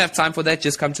if you don't have time for that,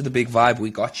 just come to the Big Vibe. We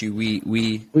got you. We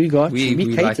got you.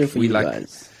 We cater for you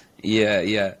guys.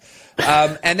 Yeah.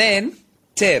 And then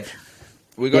Tev,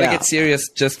 we're gonna get serious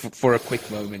just for a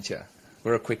quick moment here.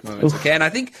 For a quick moment, okay? And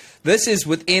I think this is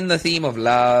within the theme of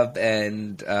love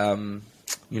and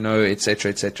et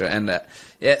cetera. And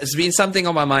it's been something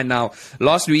on my mind now.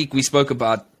 Last week we spoke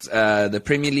about the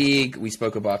Premier League. We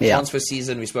spoke about transfer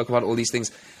season. We spoke about all these things.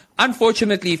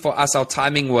 Unfortunately for us, our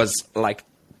timing was like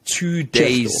 2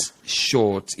 days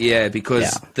short. Yeah,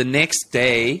 because the next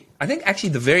day, I think actually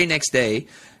the very next day,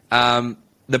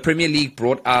 the Premier League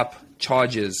brought up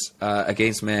charges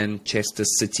against Manchester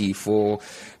City for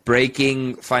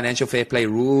breaking financial fair play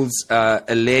rules,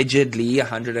 allegedly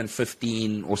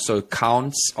 115 or so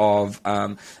counts of...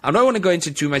 I don't want to go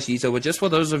into too much detail, but just for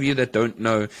those of you that don't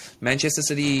know, Manchester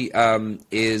City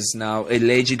is now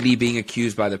allegedly being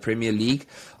accused by the Premier League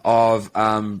of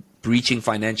breaching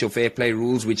financial fair play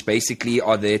rules, which basically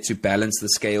are there to balance the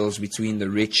scales between the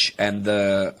rich and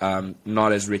the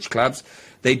not as rich clubs.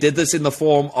 They did this in the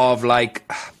form of like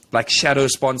shadow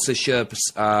sponsorships,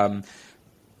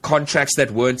 contracts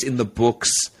that weren't in the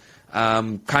books,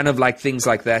 kind of like things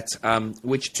like that,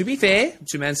 which, to be fair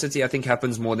to Man City, I think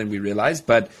happens more than we realize.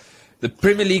 But the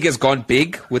Premier League has gone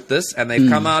big with this, and they've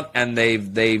come out and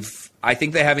I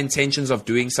think they have intentions of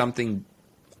doing something.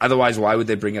 Otherwise, why would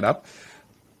they bring it up?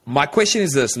 My question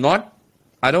is this,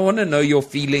 I don't want to know your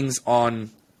feelings on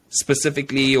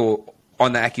specifically or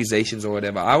on the accusations or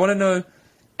whatever. I want to know,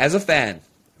 as a fan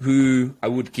who I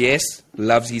would guess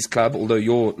loves his club, although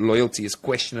your loyalty is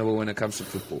questionable when it comes to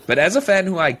football, but as a fan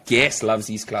who I guess loves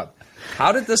his club,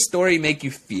 how did this story make you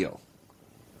feel?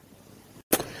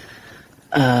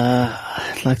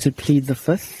 I'd like to plead the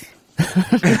fifth.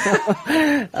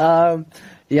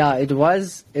 Yeah, it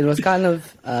was kind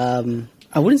of,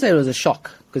 I wouldn't say it was a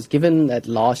shock, because given that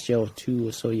last year or 2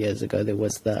 or so years ago, there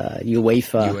was the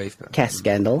UEFA. CAS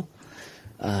scandal.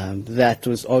 That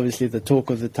was obviously the talk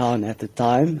of the town at the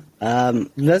time.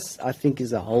 This, I think,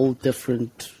 is a whole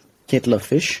different kettle of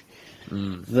fish.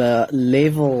 The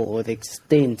level or the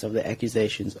extent of the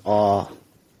accusations are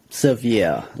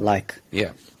severe.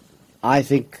 I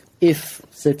think if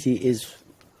City is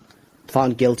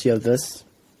found guilty of this,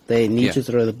 they need to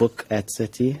throw the book at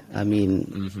City. I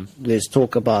mean, there's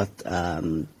talk about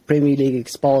Premier League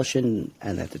expulsion,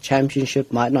 and that the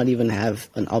Championship might not even have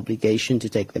an obligation to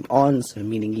take them on, so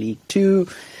meaning League 2.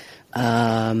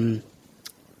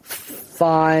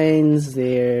 Fines,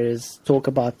 there's talk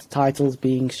about titles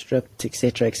being stripped,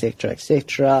 etc., etc.,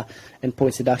 etc., and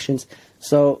points deductions.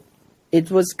 So it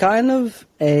was kind of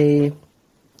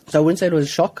so I wouldn't say it was a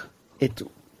shock. It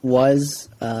was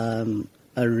a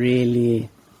really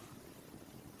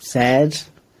sad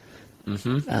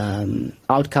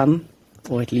outcome,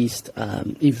 or at least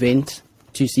event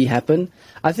to see happen.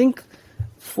 I think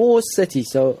for City,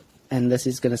 and this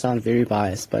is going to sound very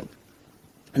biased, but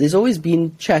there's always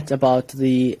been chat about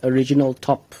the original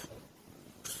top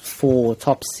 4,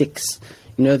 top 6,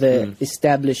 the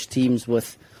established teams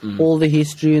with all the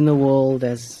history in the world,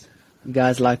 as you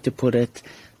guys like to put it,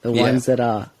 the ones that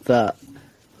are the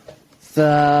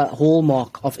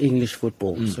hallmark of English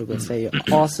football. So we'll say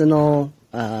Arsenal,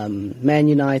 Man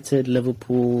United,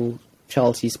 Liverpool,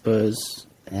 Chelsea, Spurs.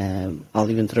 I'll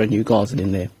even throw Newcastle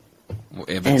in there. Or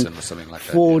Everton or something like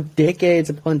that. For decades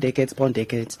upon decades upon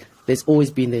decades, there's always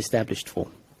been the established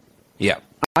form. Yeah.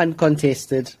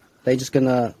 Uncontested. They're just going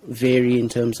to vary in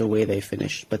terms of where they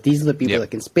finish. But these are the people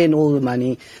that can spend all the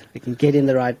money, they can get in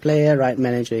the right player, right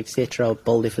manager, etc.,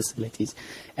 build their facilities.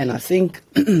 And I think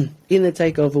in the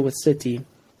takeover with City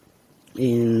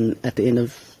at the end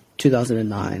of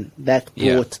 2009, that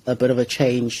brought a bit of a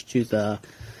change to the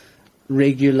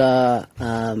regular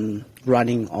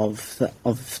running of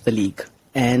the league.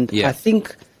 And I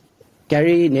think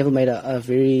Gary Neville made a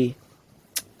very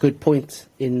good point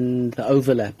in the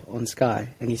overlap on Sky,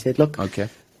 and he said, look, I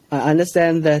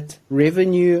understand that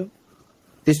revenue,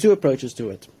 there's 2 approaches to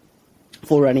it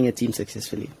for running a team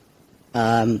successfully.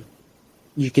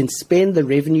 You can spend the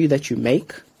revenue that you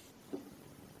make,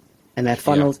 and that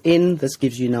funnels in. This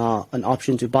gives you now an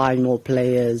option to buy more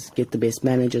players, get the best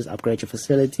managers, upgrade your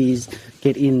facilities,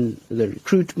 get in the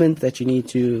recruitment that you need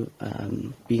to,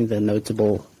 being the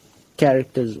notable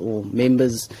characters or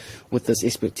members with this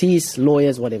expertise,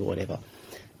 lawyers, whatever.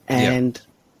 And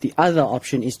the other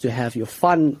option is to have your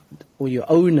fund or your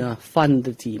owner fund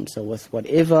the team. So with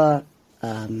whatever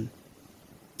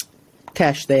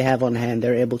cash they have on hand,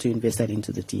 they're able to invest that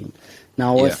into the team.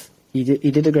 Now, he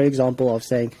did a great example of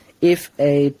saying, if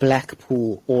a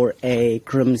Blackpool or a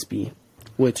Grimsby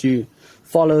were to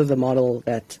follow the model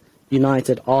that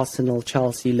United, Arsenal,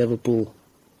 Chelsea, Liverpool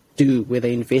do, where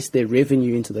they invest their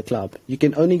revenue into the club, you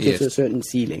can only get to a certain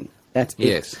ceiling. That's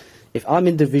it. If I'm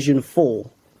in Division 4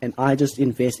 and I just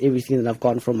invest everything that I've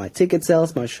gotten from my ticket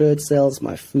sales, my shirt sales,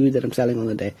 my food that I'm selling on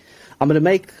the day, I'm going to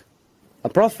make a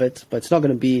profit, but it's not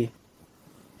going to be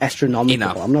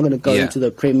astronomical. I'm not going to go into the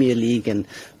Premier League and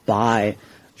buy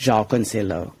João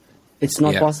Cancelo. It's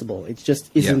not possible. It just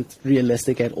isn't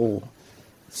realistic at all.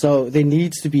 So there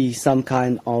needs to be some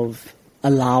kind of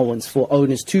allowance for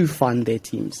owners to fund their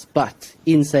teams. But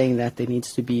in saying that, there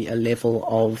needs to be a level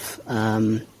of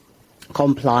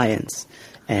compliance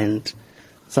and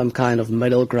some kind of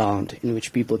middle ground in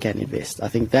which people can invest. I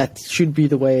think that should be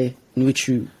the way in which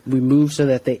we move, so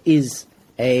that there is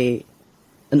an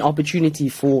opportunity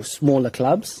for smaller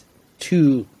clubs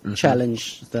to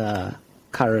challenge the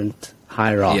current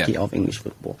hierarchy of English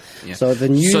football. So the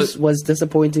news was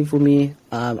disappointing for me.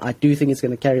 I do think it's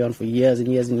going to carry on for years and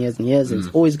years and years and years. It's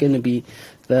always going to be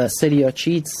the city of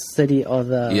cheats, city of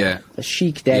the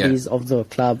chic daddies of the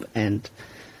club, and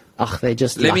they're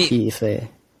just lucky if they...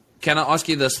 Can I ask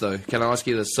you this, though?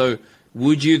 So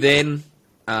would you then,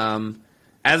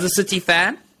 as a City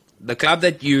fan, the club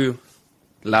that you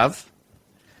love,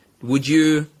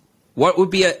 what would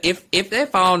be if they're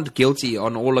found guilty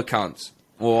on all accounts,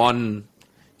 or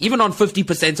even on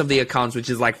 50% of the accounts, which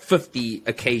is like 50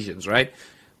 occasions, right?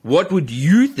 What would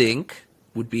you think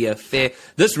would be a fair...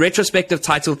 This retrospective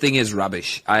title thing is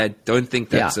rubbish. I don't think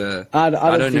that's I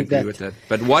don't agree with that.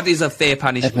 But what is a fair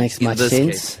punishment? That makes much sense.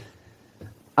 Case?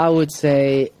 I would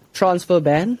say transfer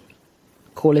ban.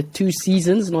 Call it 2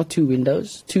 seasons, not 2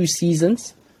 windows. 2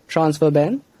 seasons, transfer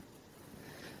ban.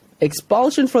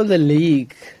 Expulsion from the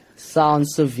league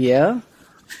sounds severe.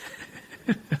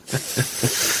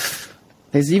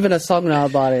 There's even a song now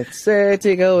about it.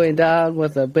 City going down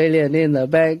with $1 billion in the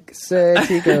bank.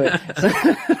 City going...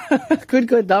 Could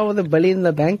go down with $1 billion in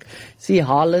the bank. See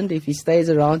Haaland, if he stays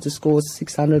around, to score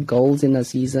 600 goals in a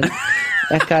season.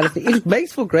 That kind of thing. It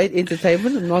makes for great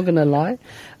entertainment, I'm not going to lie.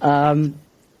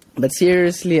 But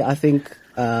seriously, I think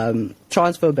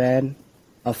transfer ban,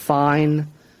 a fine,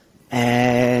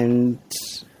 and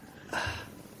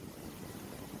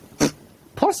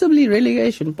possibly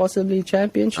relegation, possibly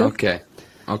championship. Okay.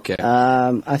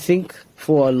 I think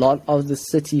for a lot of the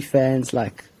City fans,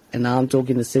 and now I'm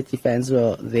talking the City fans who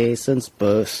are there since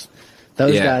birth,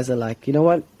 those guys are like, you know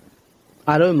what?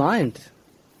 I don't mind.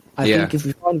 I think if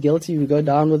we found guilty, we go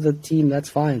down with the team, that's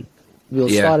fine. We'll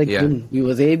start again. We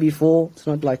were there before. It's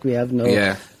not like we have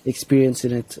no experience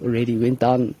in it already. We went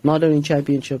down, not only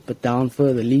championship, but down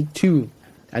further, League 2.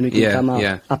 And we can come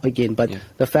up again. But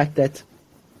the fact that,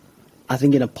 I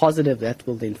think in a positive, that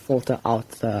will then filter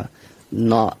out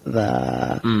what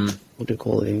do you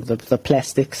call them? The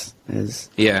plastics.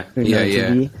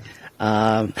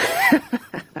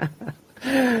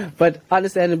 But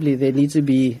understandably, there needs to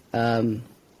be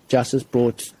justice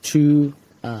brought to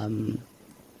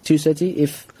City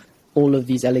if all of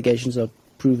these allegations are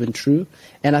proven true.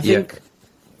 And I think,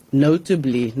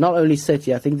 notably, not only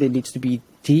City, I think there needs to be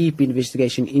deep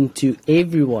investigation into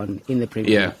everyone in the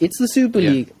Premier League. It's the Super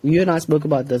League. You and I spoke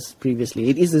about this previously.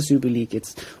 It is the Super League.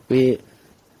 It's where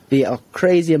there are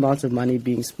crazy amounts of money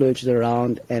being splurged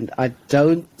around, and I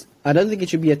don't think it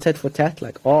should be a tit for tat.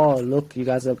 Like, oh, look, you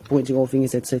guys are pointing all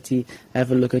fingers at City.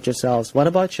 Have a look at yourselves. What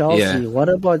about Chelsea? What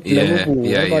about Liverpool?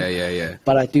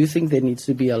 But I do think there needs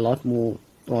to be a lot more,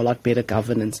 or a lot better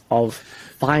governance of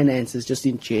finances just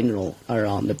in general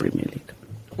around the Premier League.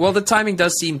 Well, the timing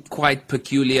does seem quite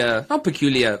peculiar. Not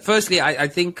peculiar. Firstly, I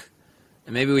think,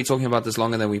 and maybe we're talking about this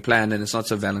longer than we planned, and it's not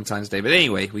so Valentine's Day. But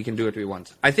anyway, we can do what we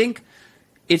want. I think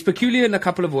it's peculiar in a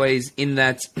couple of ways, in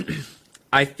that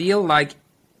I feel like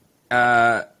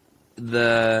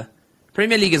the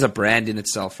Premier League is a brand in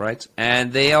itself, right?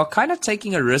 And they are kind of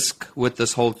taking a risk with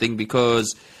this whole thing,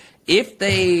 because if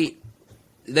they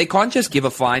can't just give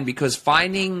a fine, because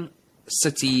fining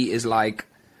City is like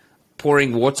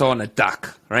pouring water on a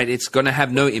duck, right? It's going to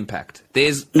have no impact.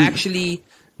 There's actually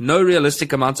no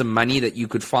realistic amount of money that you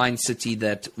could fine City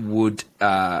that would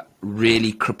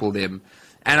really cripple them.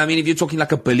 And I mean, if you're talking like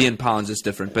 £1 billion, it's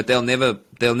different, but they'll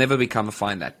never become a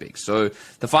fine that big. So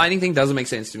the fining thing doesn't make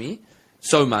sense to me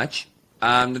so much.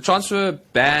 The transfer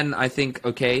ban, I think,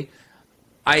 okay.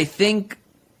 I think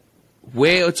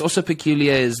where it's also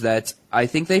peculiar is that I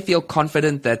think they feel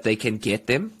confident that they can get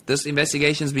them. This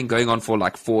investigation's been going on for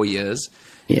like 4 years.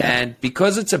 Yeah. And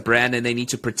because it's a brand and they need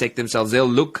to protect themselves, they'll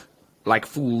look like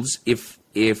fools if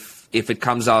it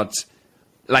comes out,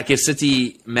 like if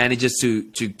City manages to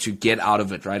get out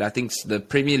of it, right? I think the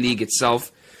Premier League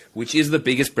itself, which is the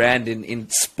biggest brand in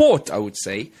sport, I would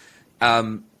say,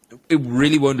 it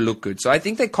really won't look good. So I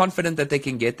think they're confident that they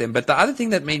can get them. But the other thing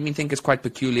that made me think is quite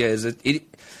peculiar is that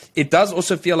it does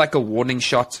also feel like a warning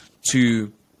shot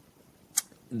to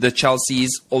the Chelseas,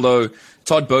 although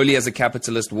Todd Bowley as a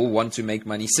capitalist will want to make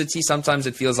money. City, sometimes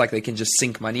it feels like they can just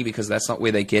sink money because that's not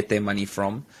where they get their money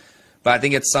from. But I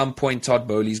think at some point Todd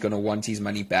Bowley's going to want his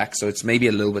money back, so it's maybe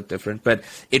a little bit different. But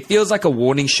it feels like a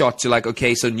warning shot to like,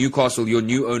 okay, so Newcastle, your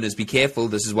new owners, be careful,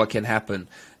 this is what can happen.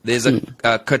 There's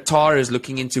Qatar is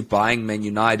looking into buying Man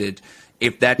United.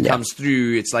 If that comes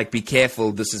through, it's like, be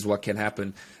careful, this is what can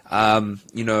happen.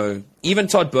 Even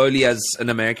Todd Bowley as an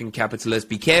American capitalist,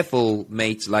 be careful,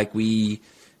 mate, like we're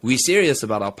serious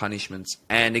about our punishments.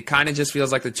 And it kind of just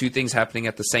feels like the two things happening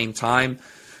at the same time.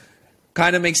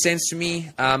 Kind of makes sense to me.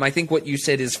 I think what you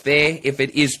said is fair. If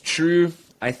it is true,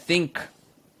 I think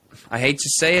I hate to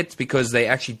say it because they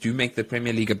actually do make the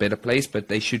Premier League a better place, but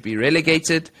they should be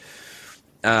relegated.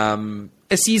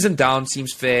 A season down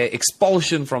seems fair.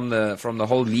 Expulsion from the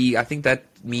whole league, I think that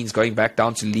means going back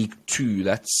down to League 2.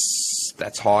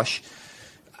 That's harsh.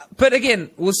 But again,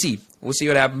 we'll see. We'll see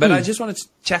what happens. But I just wanted to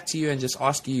chat to you and just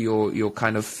ask you your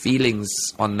kind of feelings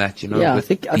on that. Yeah, I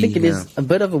think it is a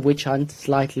bit of a witch hunt,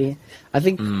 slightly. I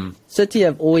think City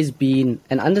have always been,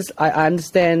 and I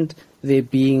understand there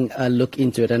being a look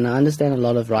into it, and I understand a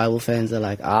lot of rival fans are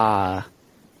like,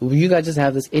 you guys just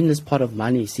have this endless pot of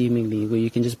money, seemingly, where you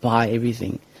can just buy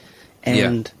everything.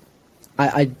 And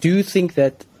I do think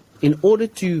that in order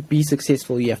to be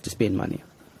successful, you have to spend money,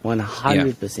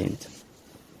 100%.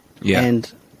 Yeah.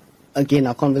 And again,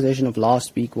 our conversation of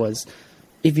last week was,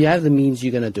 if you have the means,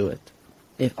 you're going to do it.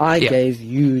 If I gave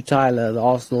you, Tyler, the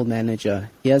Arsenal manager,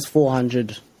 he has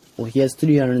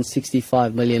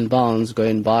 365 million pounds, go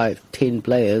and buy 10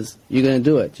 players, you're going to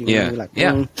do it. You're going to be like,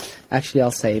 actually, I'll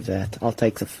save that. I'll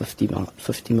take the 50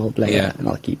 mil player and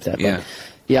I'll keep that. But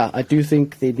I do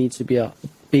think there needs to be a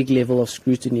big level of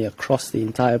scrutiny across the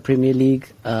entire Premier League.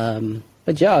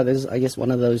 But there's, I guess,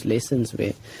 one of those lessons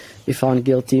where you're found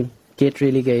guilty, get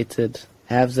relegated,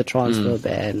 have the transfer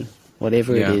ban,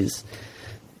 whatever it is.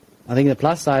 I think the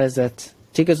plus side is that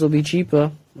tickets will be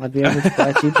cheaper. I'd be able to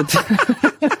buy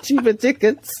cheaper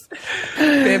tickets.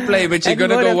 Fair play, but you're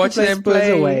going to go watch them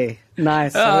play. Away.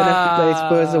 Nice. I would have to play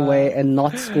Spurs away and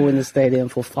not score in the stadium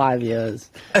for 5 years.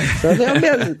 So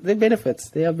there are benefits.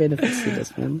 There are benefits to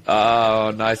this, man.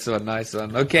 Oh, nice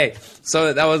one. Okay,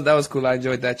 so that was cool. I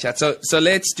enjoyed that chat. So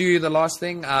let's do the last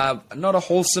thing. Not a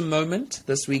wholesome moment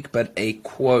this week, but a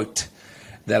quote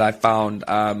that I found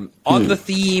on the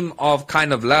theme of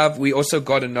kind of love. We also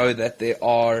got to know that there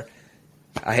are,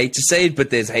 I hate to say it, but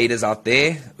there's haters out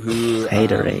there who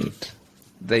haterade.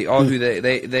 They are who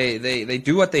they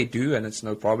do what they do, and it's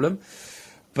no problem.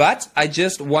 But I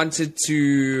just wanted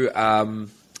to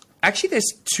actually,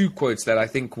 there's two quotes that I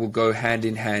think will go hand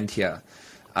in hand here.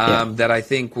 That I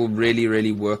think will really,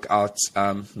 really work out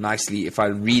nicely if I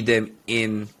read them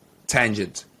in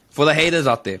tangent. For the haters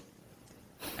out there,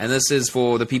 and this is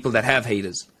for the people that have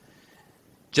haters,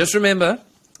 just remember,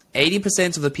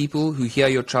 80% of the people who hear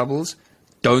your troubles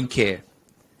don't care.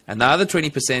 And the other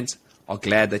 20% are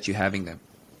glad that you're having them.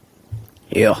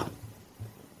 Yeah.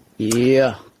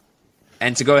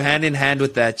 And to go hand in hand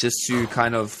with that, just to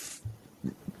kind of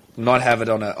not have it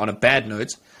on a bad note,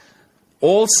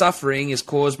 all suffering is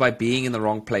caused by being in the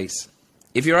wrong place.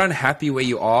 If you're unhappy where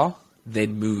you are,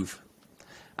 then move.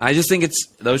 I just think it's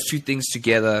those two things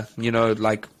together,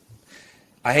 like,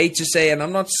 I hate to say, and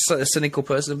I'm not a cynical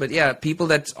person, but people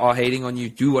that are hating on you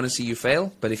do want to see you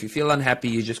fail. But if you feel unhappy,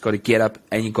 you just got to get up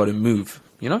and you got to move,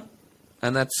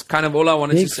 And that's kind of all I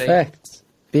wanted to say.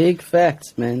 Big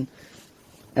facts, man.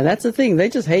 And that's the thing. They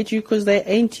just hate you because they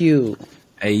ain't you.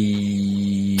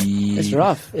 It's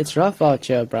rough. It's rough out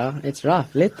here, bro. It's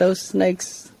rough. Let those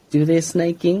snakes do their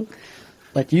snaking.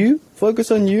 But you,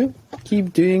 focus on you.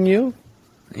 Keep doing you.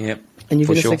 Yep. And you're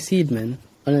going to succeed, man.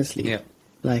 Honestly. Yeah.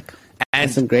 And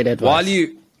that's some great advice.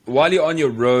 While you're on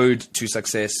your road to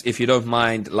success, if you don't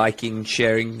mind liking,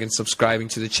 sharing, and subscribing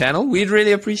to the channel, we'd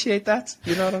really appreciate that.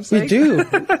 You know what I'm saying? We do.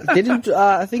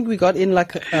 I think we got in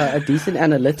a decent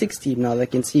analytics team now that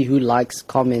can see who likes,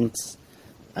 comments,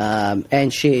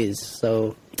 and shares.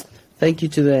 So thank you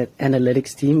to the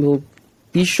analytics team. We'll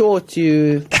be sure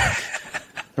to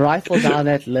rifle down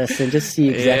that list and just see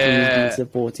exactly who's been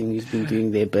supporting, who's been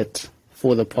doing their bit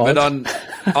for the pod. But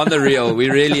on the real, we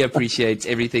really appreciate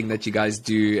everything that you guys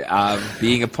do,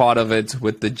 being a part of it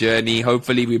with the journey.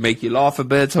 Hopefully we make you laugh a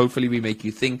bit. Hopefully we make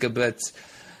you think a bit.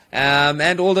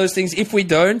 And all those things. If we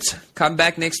don't, come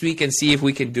back next week and see if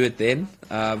we can do it then.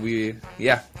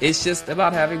 It's just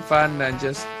about having fun and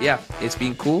just, it's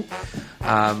been cool.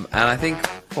 And I think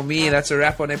for me, that's a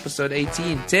wrap on episode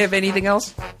 18. Tev, anything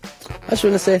else? I just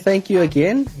want to say thank you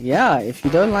again. If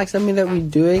you don't like something that we're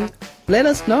doing, let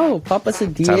us know. Pop us a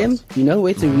DM. You know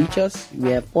where to reach us. We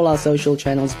have all our social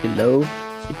channels below,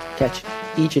 so you can catch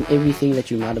each and everything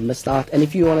that you might have missed out. And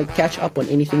if you want to catch up on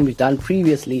anything we've done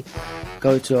previously,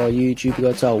 go to our YouTube,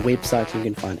 go to our website, you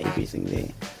can find everything there.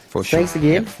 For sure. Thanks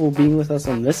again for being with us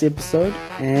on this episode,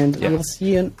 and we'll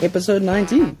see you in episode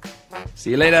 19.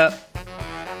 See you later.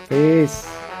 Peace.